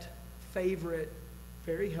pet favorite,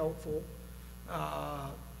 very helpful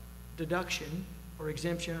deduction or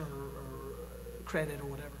exemption or credit or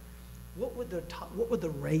whatever, what would the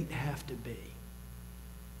rate have to be?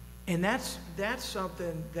 And that's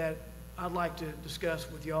something that I'd like to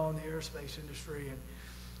discuss with y'all in the aerospace industry, and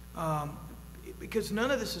because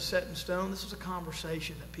none of this is set in stone. This is a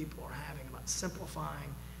conversation that people are having about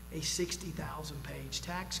simplifying a 60,000-page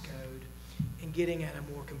tax code and getting at a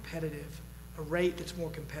rate that's more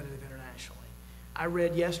competitive internationally. I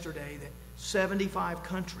read yesterday that 75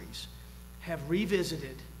 countries have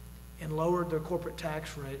revisited and lowered their corporate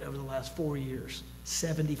tax rate over the last 4 years.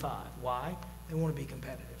 75. Why? They want to be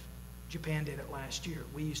competitive. Japan did it last year.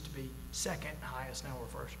 We used to be second highest, now we're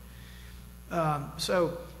first.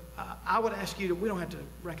 So I would ask you we don't have to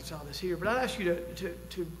reconcile this here, but I'd ask you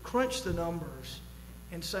to crunch the numbers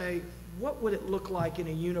and say, what would it look like in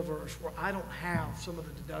a universe where I don't have some of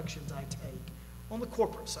the deductions I take on the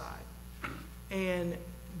corporate side,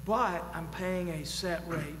 but I'm paying a set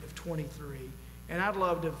rate of 23, and I'd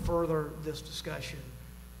love to further this discussion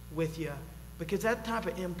with you, because that type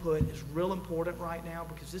of input is real important right now,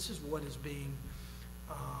 because this is what is being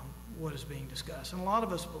discussed. And a lot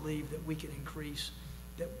of us believe that we can increase,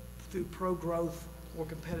 that through pro-growth or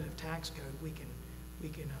competitive tax code, we can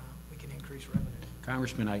increase revenue.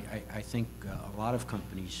 Congressman, I think a lot of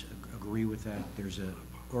companies agree with that. There's an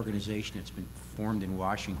organization that's been formed in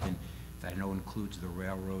Washington that I know includes the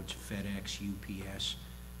railroads, FedEx, UPS,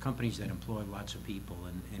 companies that employ lots of people,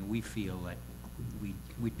 and we feel that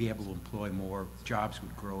we'd be able to employ more, jobs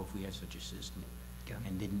would grow if we had such a system,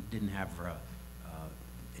 and didn't have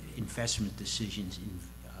investment decisions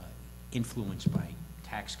influenced by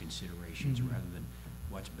tax considerations rather than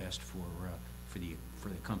what's best for the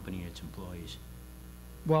company and its employees.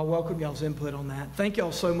 Well, I welcome y'all's input on that. Thank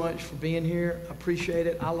y'all so much for being here. I appreciate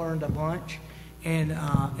it. I learned a bunch. And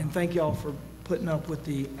thank y'all for putting up with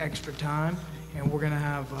the extra time. And we're going to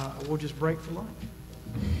have, we'll just break for lunch.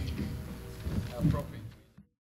 Appropriate.